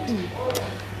bẹ́ẹ̀dì.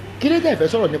 Kí ló dé fẹ́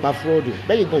sọ̀rọ̀ nípa fraud?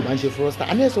 Bẹ́ẹ̀ gan ò máa ń ṣe fraudster.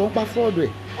 A ní ẹ̀sọ́ ń pa fraud ẹ̀.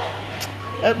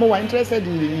 Mo wà interested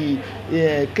in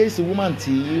case woman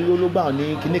tí ló gbà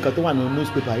ní kinní kan tó wà ní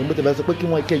newspaper yìí mo tẹ̀ fẹ́ sọ pé kí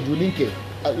wọ́n kẹ́jú líǹkì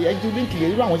ẹ̀jú líǹkì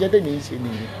yẹn irú àwọn iṣẹ́ tẹ̀lé ń ṣe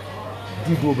nìyí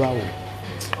dídò bá wò.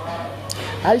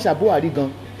 Aisha Buhari gan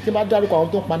tí bá dárúkọ àwọn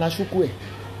tó ń paná ṣúkú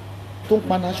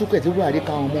ẹ̀ tí Buhari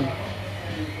ká wọn mọ́.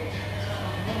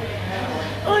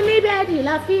 Oníbẹ̀rì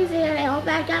la fi ṣe rẹ̀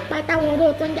ọba jápátá wọn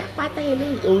ló tó ń jápátá ilé.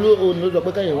 Olóòórùn ló sọ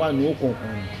pé kẹ́yìn wà ní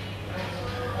òkùnkùn.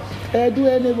 Ẹdú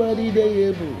anybody dey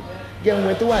able. Jẹun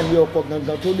ẹ tó wà ní ọkọ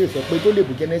gangan tó lè sọ pé tó lè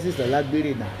bù Genesis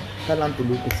lágbèrè náà tálàntò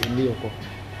ló kù sí ilé ọkọ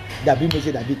dàbí mo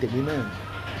ṣe dàbí tèmi náà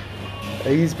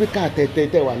èyí spíkà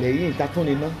tẹ̀tẹ̀ wà lẹ́yìn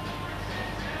ìtakùnrin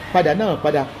náà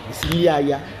padà sí ilé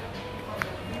aya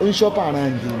ó ń ṣọ́pà ara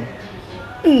ǹdí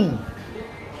ni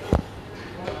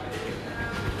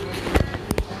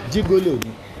jígolo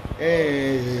ni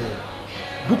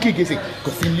Bukky Jesse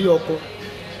kò sí ilé ọkọ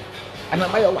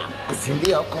Anamáyọ̀wá kò sí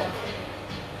ilé ọkọ.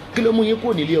 Kí ló mú yín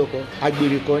kúrò nílé ọkọ?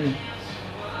 Àgbèrè kọ́ ni.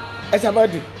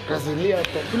 Esabod kò sí nílé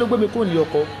ọkọ. Kí ló gbé mi kúrò nílé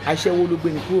ọkọ? Aṣẹ́wó ló gbé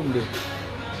mi kúrò nílé.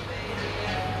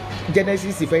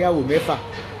 Genesis fẹ́yàwó 6.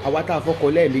 Àwa tá a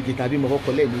fọ́kọ lẹ́ẹ̀mejì tàbí mo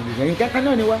fọ́kọ lẹ́ẹ̀mejì. Ẹ̀yin kankan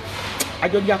náà ni wá.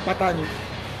 Àjọjá pátá ni.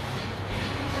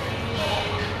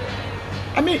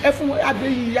 Àmì ẹ fún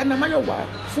Adéyí Anamáyọ̀wá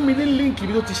fún mi ní líǹkì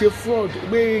bí ó ti ṣe fraud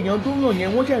pé èèyàn dóyàn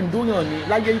yẹn wọ́n ṣẹ̀ ń dóyàn ni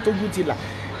láyé tójú ti là.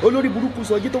 Olórí burúkú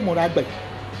sọ jí tó mọ̀ra gbẹ̀.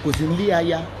 Kò sí nílé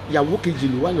aya ìyàwó kejì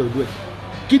ló wà lọ́dọ̀ ẹ̀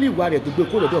kí ni ìwà rẹ̀ tó gbé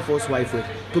kó lọ́dọ̀ first wife ẹ̀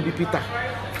tó bí Peter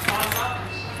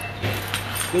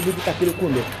kí ló kó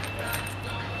lọ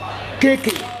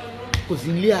kéèké kò sí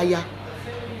nílé aya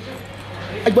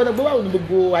agbọ́dọ̀ báwo ni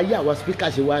gbogbo ayé àwa speaker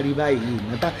ṣe wá rí báyìí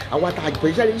nàta àwa tá a jẹ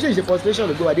iṣẹ́ ìṣe frustration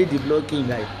ló gbé wa dé di blocking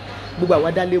láì gbogbo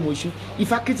àwa dálé moṣú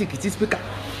ifá kìtìkìtì speaker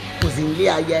kò sí nílé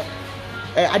aya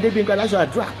Adébíyìnká aláṣọ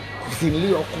àdúrà kò sí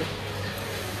nílé ọkọ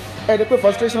ẹni pé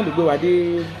frustration ló gbé wa dé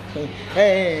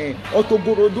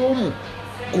ọtọgorodomu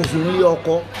kò sí nílé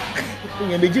ọkọ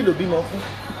èèyàn méjì ló bímọ fún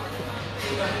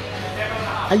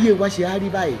ayé wa ṣe á rí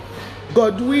báyìí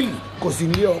Godwill kò sí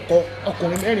nílé ọkọ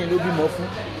ọkùnrin 4 ló bímọ fún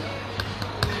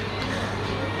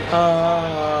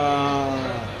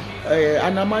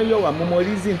Anamáyọ̀wá mọmọ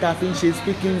reason tá a fi ń ṣe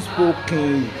speaking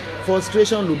spoken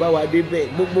frustration ló bá wa débẹ̀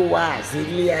gbogbo wa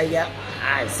àṣírí aya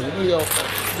àṣírí ọkọ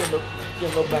kí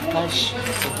n lọ gba cash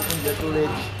oúnjẹ tó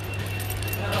rẹ́dì.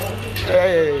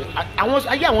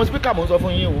 Ayé àwọn speaker mo sọ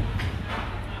fún yín o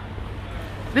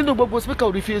nínú gbogbo speaker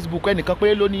orí Facebook ẹnìkan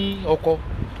péré ló ní ọkọ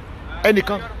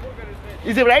ẹnìkan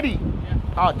is it ready?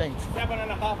 Oh thanks.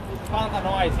 7.5 pounds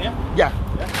of ice, yeah? Yeah.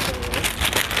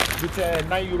 with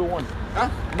 €9 huh?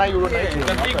 €9.90.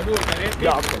 The big boat,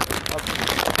 Yeah, okay.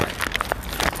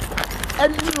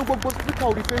 Ẹni nínú gbogbo speaker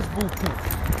orí Facebook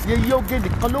yeye oge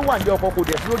nìkan ló wà ní ọkọ̀ kò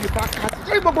dẹ̀ sí lórí podcast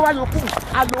ṣé gbogbo wa yòókù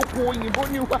àlòkù òyìnbó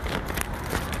ní wa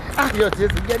ayọ̀ tí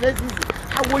èsì Genesis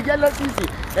àwọn Genesis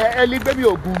ẹlẹgbẹ́mi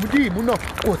ògùn dì ìmú náà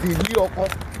kò sì ní ọkọ̀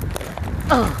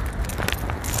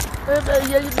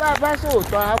iye bá bá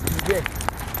sòótọ́ á kù bẹ́ẹ̀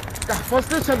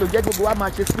frustration ló jẹ́ gbogbo wa máa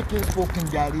ṣe speaking spoken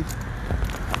jàre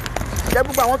jẹ́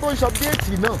gbogbo àwọn tó ń ṣe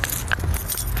update náà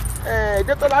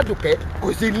Dẹ́tọ́lá Dùkẹ́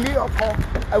kò sì ní ọkọ̀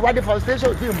ìwádìí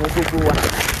frustration sì mú gbogbo wa.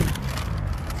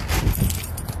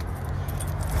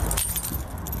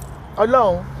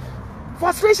 Ọlọ́run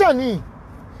frustration ni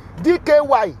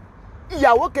DKY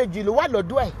ìyàwó kejì ló wà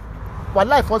lọ́dọ̀ ẹ̀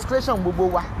wàláì frustration gbogbo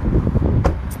wa.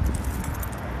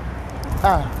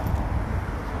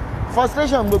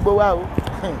 Frustration gbogbo wa o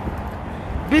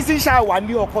Bísí ṣáà wà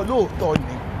ní ọkọ̀ lóòótọ́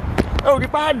ni ó rí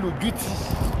pa lójútì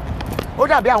ó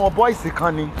dàbí àwọn boys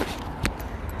kan ni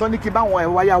tó ní kí báwọn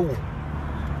ẹ̀ wáyà wò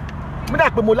mo dà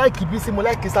pé mo láìkì Bísí mo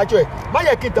láìkì sájọ ẹ̀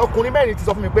báyẹ̀ kí n tẹ ọkùnrin mẹ́rin ti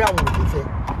sọ fún mi pé àwọn ò lè fẹ́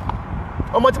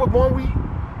ọmọ tí gbogbo wọn wí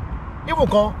ibù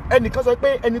kan ẹnìkan sọ pé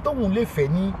ẹni tó wùn lè fẹ́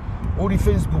ní orí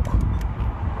Facebook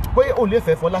pé ó lè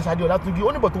fẹ́ fún Alashabi Ọlátúnjí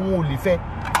ó níbọ̀ tó wọn ò lè fẹ́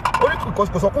ó ní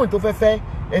kò sọkùnrin tó fẹ́ fẹ́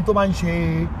ẹni tó máa ń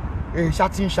ṣe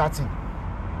chatting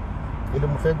èlé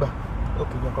mo fẹ́ gbà ó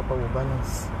kì í yan kọ́kọ́ wo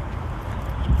balance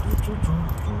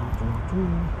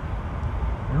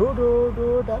lódòdó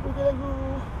dájúdájú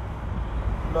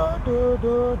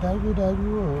lódòdó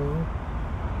dájúdájú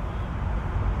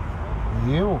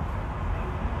yìí o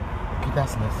okay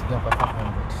that's nice yeah but 500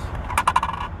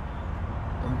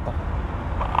 enter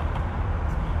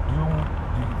do you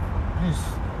please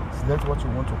select what you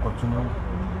want to continue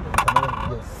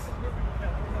yes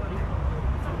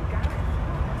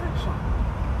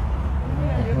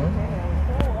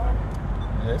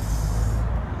yes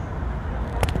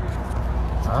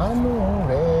àánú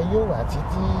rẹ̀ yóò wà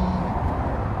títí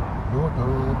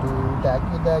lódòdó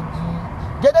dájúdájú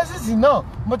Genesis náà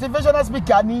motivational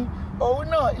speaker ni òun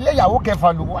náà ilé ìyàwó kẹfà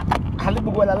ló wà alẹ́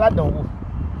gbogbo ẹ̀la ládàáwò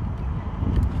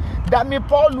Dami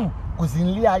Paul kò sí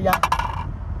nílé aya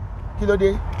kí ló dé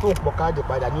tó ń pọ̀ káàdì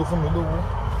padà ní ó fún mi lówó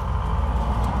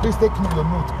please take me your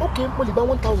note okay mo lè gba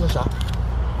 1000 ṣá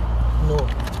no.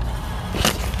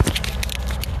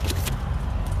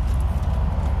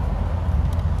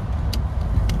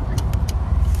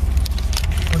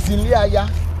 Ilé aya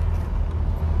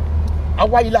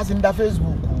àwa yìí láti ń da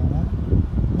Facebook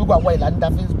gbogbo àwa yìí là ń da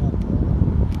Facebook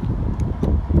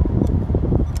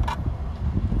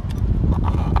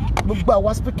gbogbo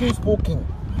àwa speaking spoken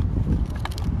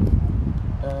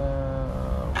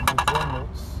withdraw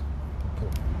notes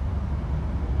okay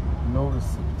no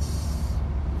receipts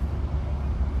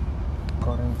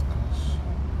current cash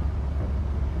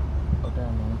other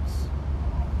amounts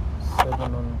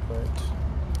 700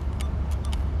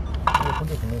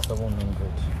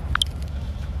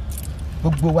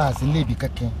 gbogbo wa sí lébi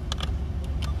kankan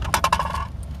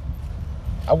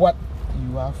àwa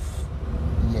you have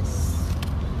yes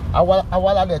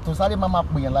àwa la tó sáré máa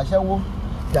pèyàn láṣẹ́wó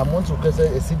the amount to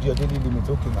exceed your daily limit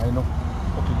okay I know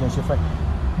okay then she fine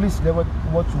please let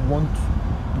what you want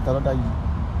with another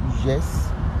yes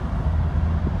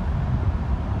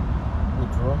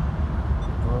withdraw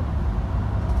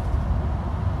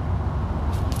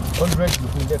 100 ló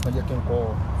fún ilé ẹ̀kan jẹ́ kí n kọ́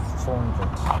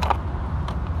 400.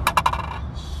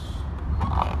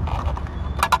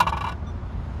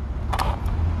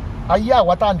 Ayé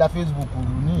àwa tá à ń da Facebook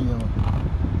rù ní ìyẹn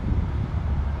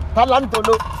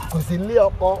tálántolo kò sí nílé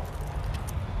ọkọ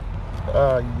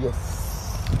yes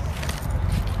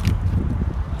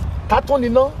ká tún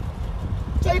níná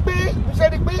ṣé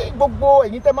rí pé gbogbo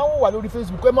ẹ̀yin tẹ́ máa ń wà lórí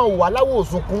Facebook ẹ máa wà láwọ̀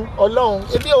òsùnkún Ọlọ́run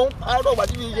ebi òun àárọ̀ wà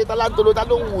níbi iṣẹ́ tálántolo tá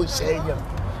ló ń wò ṣẹ̀yàn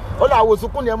ó lọ àwọn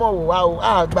òsùnkún ni ẹ mọ̀ wò wá o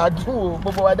àgbàdùn o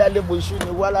gbogbo wa dá léboṣú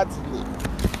ni wá láti lè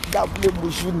dá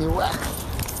léboṣú ni wá.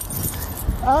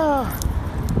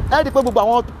 Ẹ rí i pé gbogbo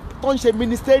àwọn tó ń ṣe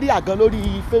ministerial gan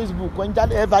lórí Facebook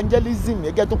evangelism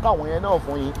ẹgẹ́ tó káwọn yẹn náà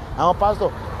fún yín àwọn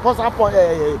pastor pọ́sápọ̀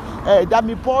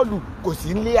Dami Paul kò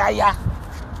sí nílé aya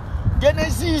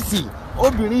Genesis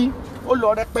obìnrin ó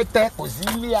lọ rẹpẹtẹ kò sí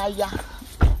nílé aya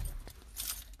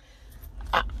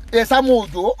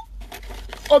Esabod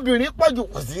obìnrin pọ̀jù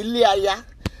kò sí nílé aya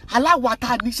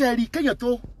aláwàtà níṣẹ́ rí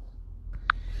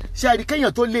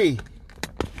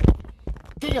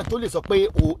kéèyàn tó lè sọ pé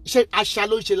o ṣe àṣà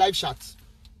ló ń ṣe live chat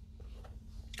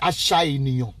àṣà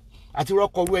ènìyàn àti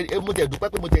rọ́kọ̀rú ẹ mo tẹ̀ dúpẹ́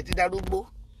pé mo tẹ̀ ti darúgbó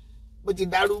mo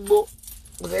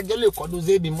tẹ̀ lè kọ́nu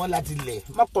sí mi mọ́ láti lẹ̀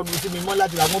má kọ́nu sí mi mọ́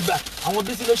láti lẹ̀ àwọn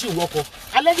Bísí ló sì wọkọ̀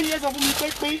alẹ́ bí yẹn sọ fún mi pé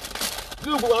bí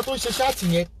gbogbo àwọn tó ń ṣe ṣáàtì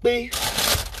yẹn pé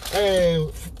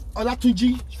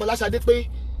Ọlátúnjí Fọláṣadé pé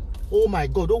oh my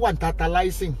god ó wà ní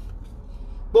tantalizing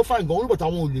bó fà gan oníbọ̀tà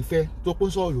àwọn ò lè fẹ́ tó pín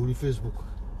sọ̀rọ̀ lórí Facebook.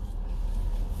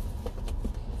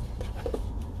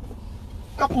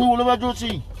 Ọkùnrin wo ló fẹ́ dúró sí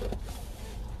i?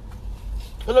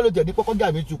 Ọlọ́run jẹ̀ ní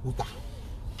kọ́kọ́jà mi ti kùtà.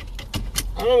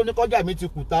 Ọlọ́run ní kọ́jà mi ti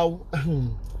kùtà o.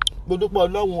 Gbódúpọ̀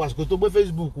Ọlọ́run àsìkò tó gbé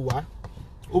Facebook wá.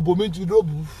 Òbò mi ti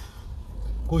dóbu.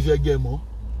 Kò ṣe jẹ mọ́.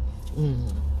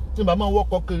 Tí màmá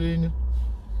wọ́kọ̀ kiri ni.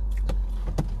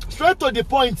 Straight to the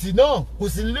point náà kò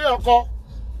sí nílé ọkọ.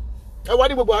 Ẹ wá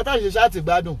ní gbogbo àwọn táyì ṣe ṣáà ti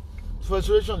gbádùn.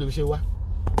 Frustration ló ṣe wá.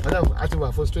 A ti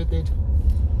wà frustrated.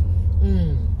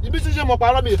 Ibi tí ṣe mọ̀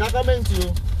parọ́ mi ìka kọ́mẹ́ǹtì o.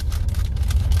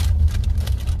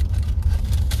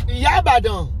 Ìyá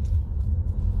Ìbàdàn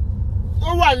ó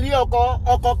wà ní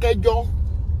ọkọ kẹjọ.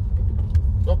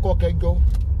 Ọkọ kẹjọ.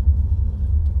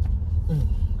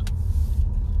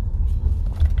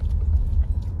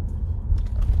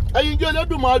 Ẹyin jẹ́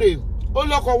Olódùmarè ó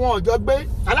lọ́kọ̀ wọn ọ̀jọ́ gbé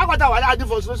alákọ̀ọ́ta wà láti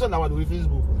frustration làwọn lórí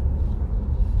Facebook.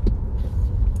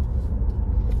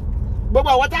 Gbogbo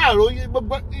àwọn táàrò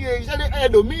gbogbo iṣẹ́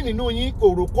ẹlòmíì nínú yín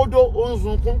kòrò kódó ó ń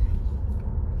sunkún.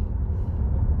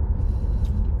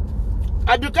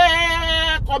 Àdùkẹ́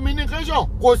communication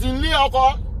kò sí ní ọkọ.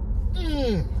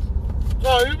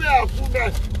 Ọ̀rí bẹ́ẹ̀ kú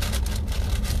bẹ́ẹ̀.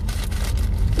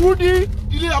 Kúdí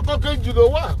ilé ọkọ kejì ló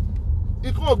wà.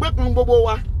 Ikú ògbé kan gbogbo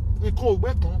wa. Ikú ògbé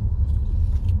kan.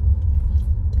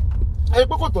 Ẹni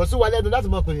pé kò tọ́ sí wa lẹ́nu láti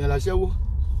mọ̀ pé èèyàn láṣẹ́wó.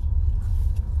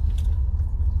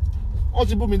 Wọ́n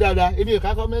ti bú mi dáadáa, èmi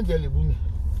ìka kọ́mẹ́ǹtì ẹ̀ lè bú mi.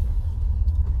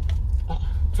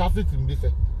 Traffic ń bí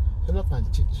fẹ́,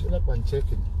 ṣọlọ́pàá ń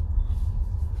chẹ́kì ni.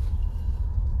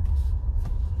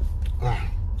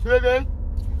 Ṣé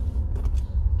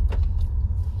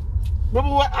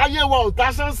gbogbo ayé wa ò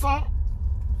ta sánsán?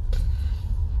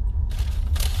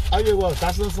 Ayé wa ò ta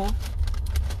sánsán?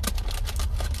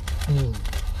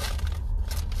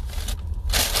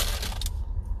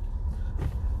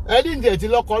 Ẹni ǹjẹ́ ti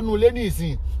lọ́kọ́ nú lé ní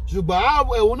ìsìn ṣùgbọ́n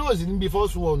ẹ̀wọ̀n náà sì níbi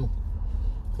first one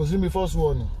kò sí níbi first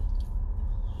one.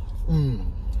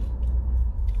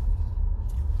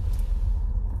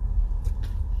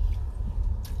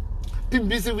 Tí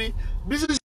Bísí wí Bísí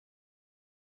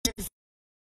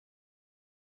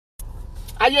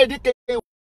ayé ìdíkẹ́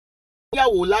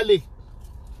ìyàwó lálẹ́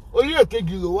orí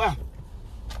èkejì ló wà.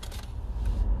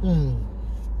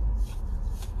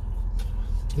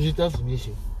 Bísí tẹ́ fún mi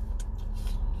ṣe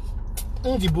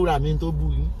ń ti búra mi tó bú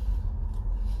yín.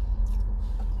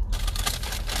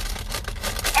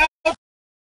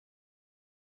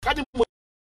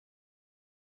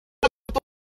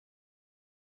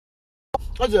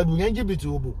 Wọ́n ti ẹ̀dùn yẹn jìbìtì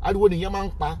òbò ariwo nìyẹn máa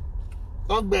ń pa.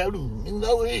 Wọ́n gba ẹrù mi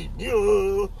lórí mi o,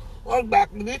 wọ́n gba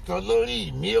kìnìún kan lórí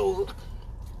mi o.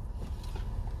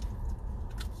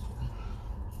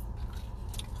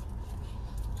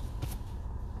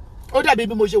 Ó dàbí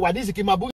bí mo ṣe wà ní ìsìnkí máa bú.